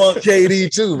like? You want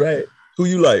KD too, right? Who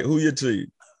you like? Who your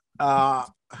team? Don't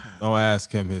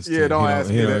ask him his team. Don't ask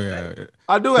me.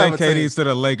 I do have a KD's to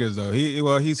the Lakers though. He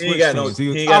switched he ain't got no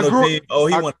team. Oh,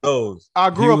 he one of those. I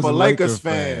grew up a Lakers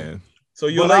fan. So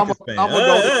you're a Lakers fan. I'm gonna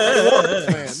go Lakers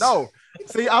fan. No.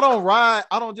 See, I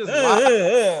don't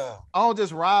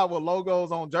just ride with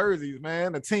logos on jerseys,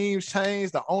 man. The teams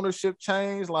change, the ownership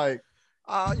changed. Like,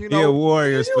 You're a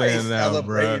Warriors fan now,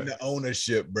 celebrating the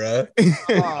ownership, bro.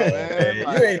 Man,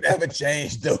 you ain't never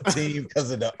changed no team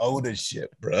because of the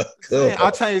ownership, bro. Man,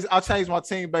 I changed my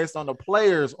team based on the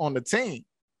players on the team.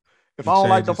 If I don't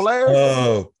like the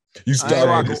players, you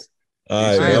started.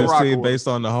 Based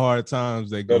on the hard times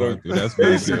they go through. That's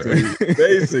basically.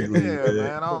 Yeah,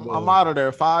 man. I'm out of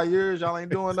there. 5 years, y'all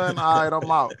ain't doing nothing. All right, I'm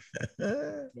out.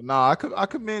 But no, I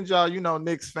commend y'all.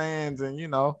 Knicks fans, and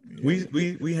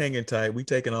we hanging tight. We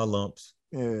taking our lumps.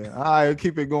 Yeah. All right,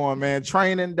 keep it going, man.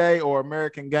 Training Day or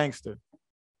American Gangster?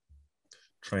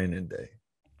 Training Day.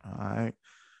 All right.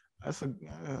 That's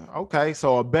okay.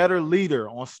 So a better leader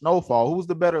on Snowfall. Who's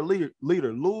the better leader,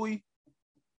 Louis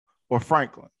or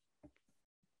Franklin?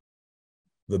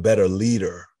 The better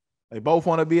leader. They both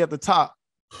want to be at the top.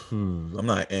 I'm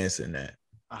not answering that.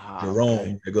 You're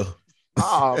wrong, nigga.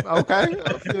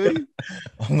 Okay.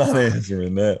 I'm not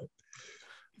answering that.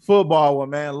 Football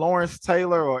one, man. Lawrence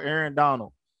Taylor or Aaron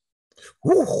Donald?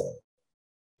 Woo.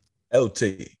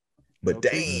 LT. But LT.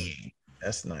 Dang,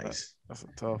 that's nice. That's a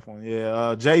tough one.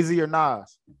 Yeah. Jay-Z or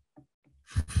Nas?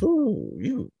 Ooh,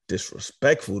 you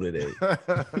disrespectful today.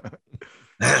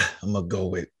 I'm gonna go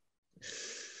with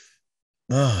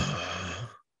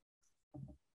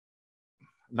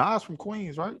Nas from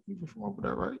Queens, right? He's from over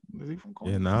there, right? Is he from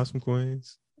Queens? Yeah, Nas from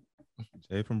Queens.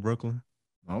 Jay from Brooklyn.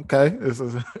 Okay. This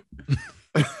is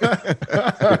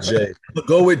Jay. I'm gonna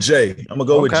go with Jay.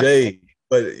 With Jay.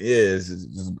 But yeah, it's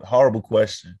a horrible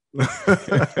question.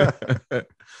 But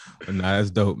that's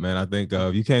dope, man. I think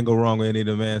you can't go wrong with any of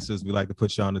them answers. We like to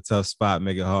put you on the tough spot,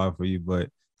 make it hard for you. But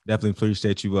definitely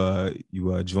appreciate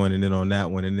you joining in on that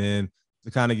one. And then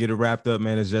to kind of get it wrapped up,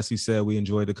 man, as Jesse said, we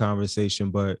enjoyed the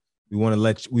conversation, but we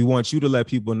want you to let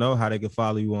people know how they can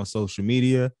follow you on social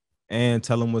media and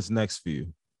tell them what's next for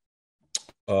you.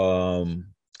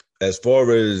 As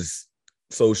far as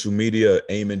social media,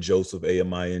 Amin Joseph,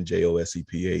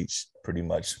 AMINJOSEPH, pretty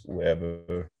much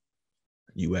wherever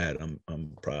you at,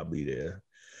 I'm probably there.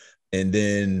 And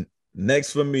then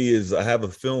next for me is I have a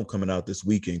film coming out this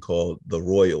weekend called The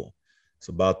Royal. It's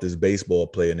about this baseball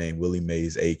player named Willie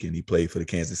Mays Aiken. He played for the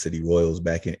Kansas City Royals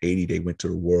back in '80. They went to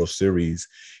the World Series.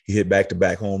 He hit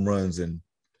back-to-back home runs in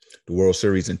the World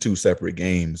Series in 2 separate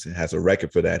games and has a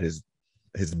record for that. His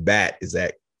bat is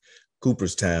at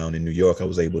Cooperstown in New York. I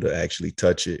was able to actually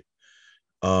touch it.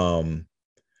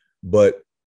 But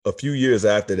a few years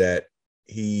after that,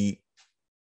 he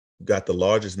got the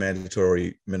largest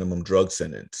mandatory minimum drug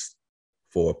sentence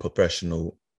for a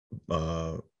professional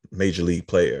major league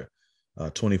player.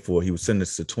 24. He was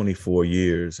sentenced to 24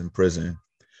 years in prison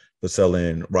for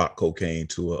selling rock cocaine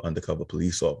to an undercover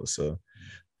police officer.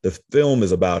 The film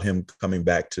is about him coming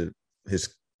back to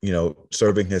his,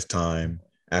 serving his time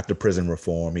after prison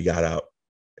reform. He got out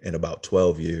in about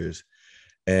 12 years,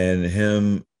 and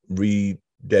him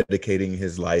rededicating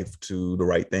his life to the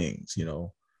right things,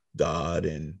 God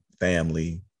and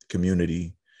family,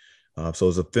 community. So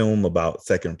it's a film about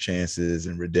second chances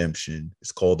and redemption.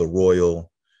 It's called The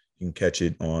Royal. You can catch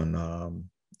it on,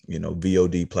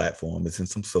 VOD platform. It's in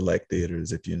some select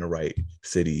theaters if you're in the right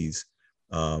cities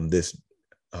this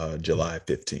July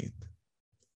 15th.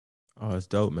 Oh, it's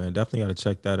dope, man. Definitely got to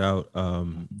check that out.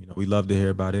 We love to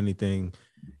hear about anything,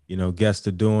 guests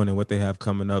are doing and what they have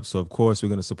coming up. So, of course, we're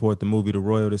going to support the movie The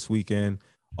Royal this weekend.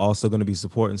 Also going to be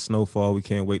supporting Snowfall. We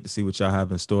can't wait to see what y'all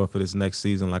have in store for this next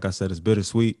season. Like I said, it's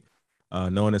bittersweet.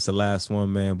 Knowing it's the last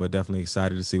one, man, but definitely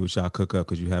excited to see what y'all cook up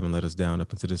because you haven't let us down up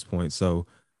until this point. So,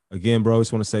 again, bro, I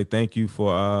just want to say thank you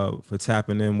for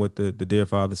tapping in with the Dear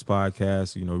Fathers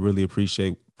podcast. Really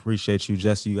appreciate you.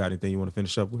 Jesse, you got anything you want to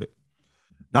finish up with?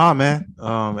 Nah, man.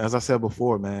 As I said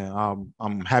before, man,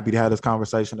 I'm happy to have this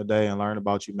conversation today and learn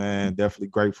about you, man. Definitely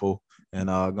grateful and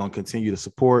gonna continue to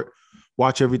support.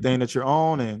 Watch everything that you're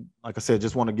on, and like I said,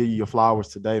 just want to give you your flowers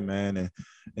today, man,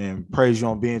 and praise you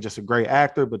on being just a great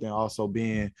actor, but then also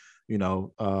being,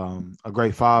 a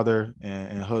great father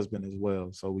and husband as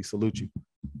well. So we salute you.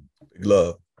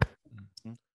 Love.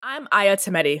 I'm Aya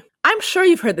Temeti. I'm sure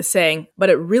you've heard the saying,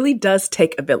 but it really does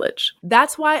take a village.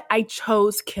 That's why I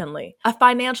chose Kinley, a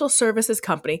financial services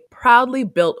company proudly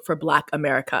built for Black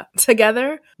America.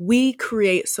 Together, we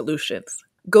create solutions.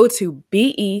 Go to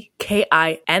BEKINLY.com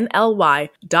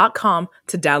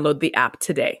to download the app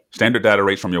today. Standard data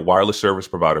rates from your wireless service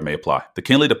provider may apply. The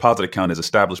Kinley Deposit Account is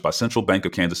established by Central Bank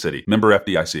of Kansas City, member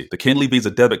FDIC. The Kinley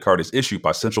Visa Debit Card is issued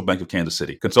by Central Bank of Kansas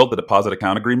City. Consult the deposit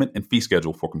account agreement and fee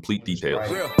schedule for complete details.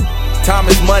 Time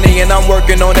is money and I'm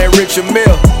working on that richer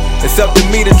meal. It's up to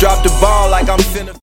me to drop the ball like I'm finna.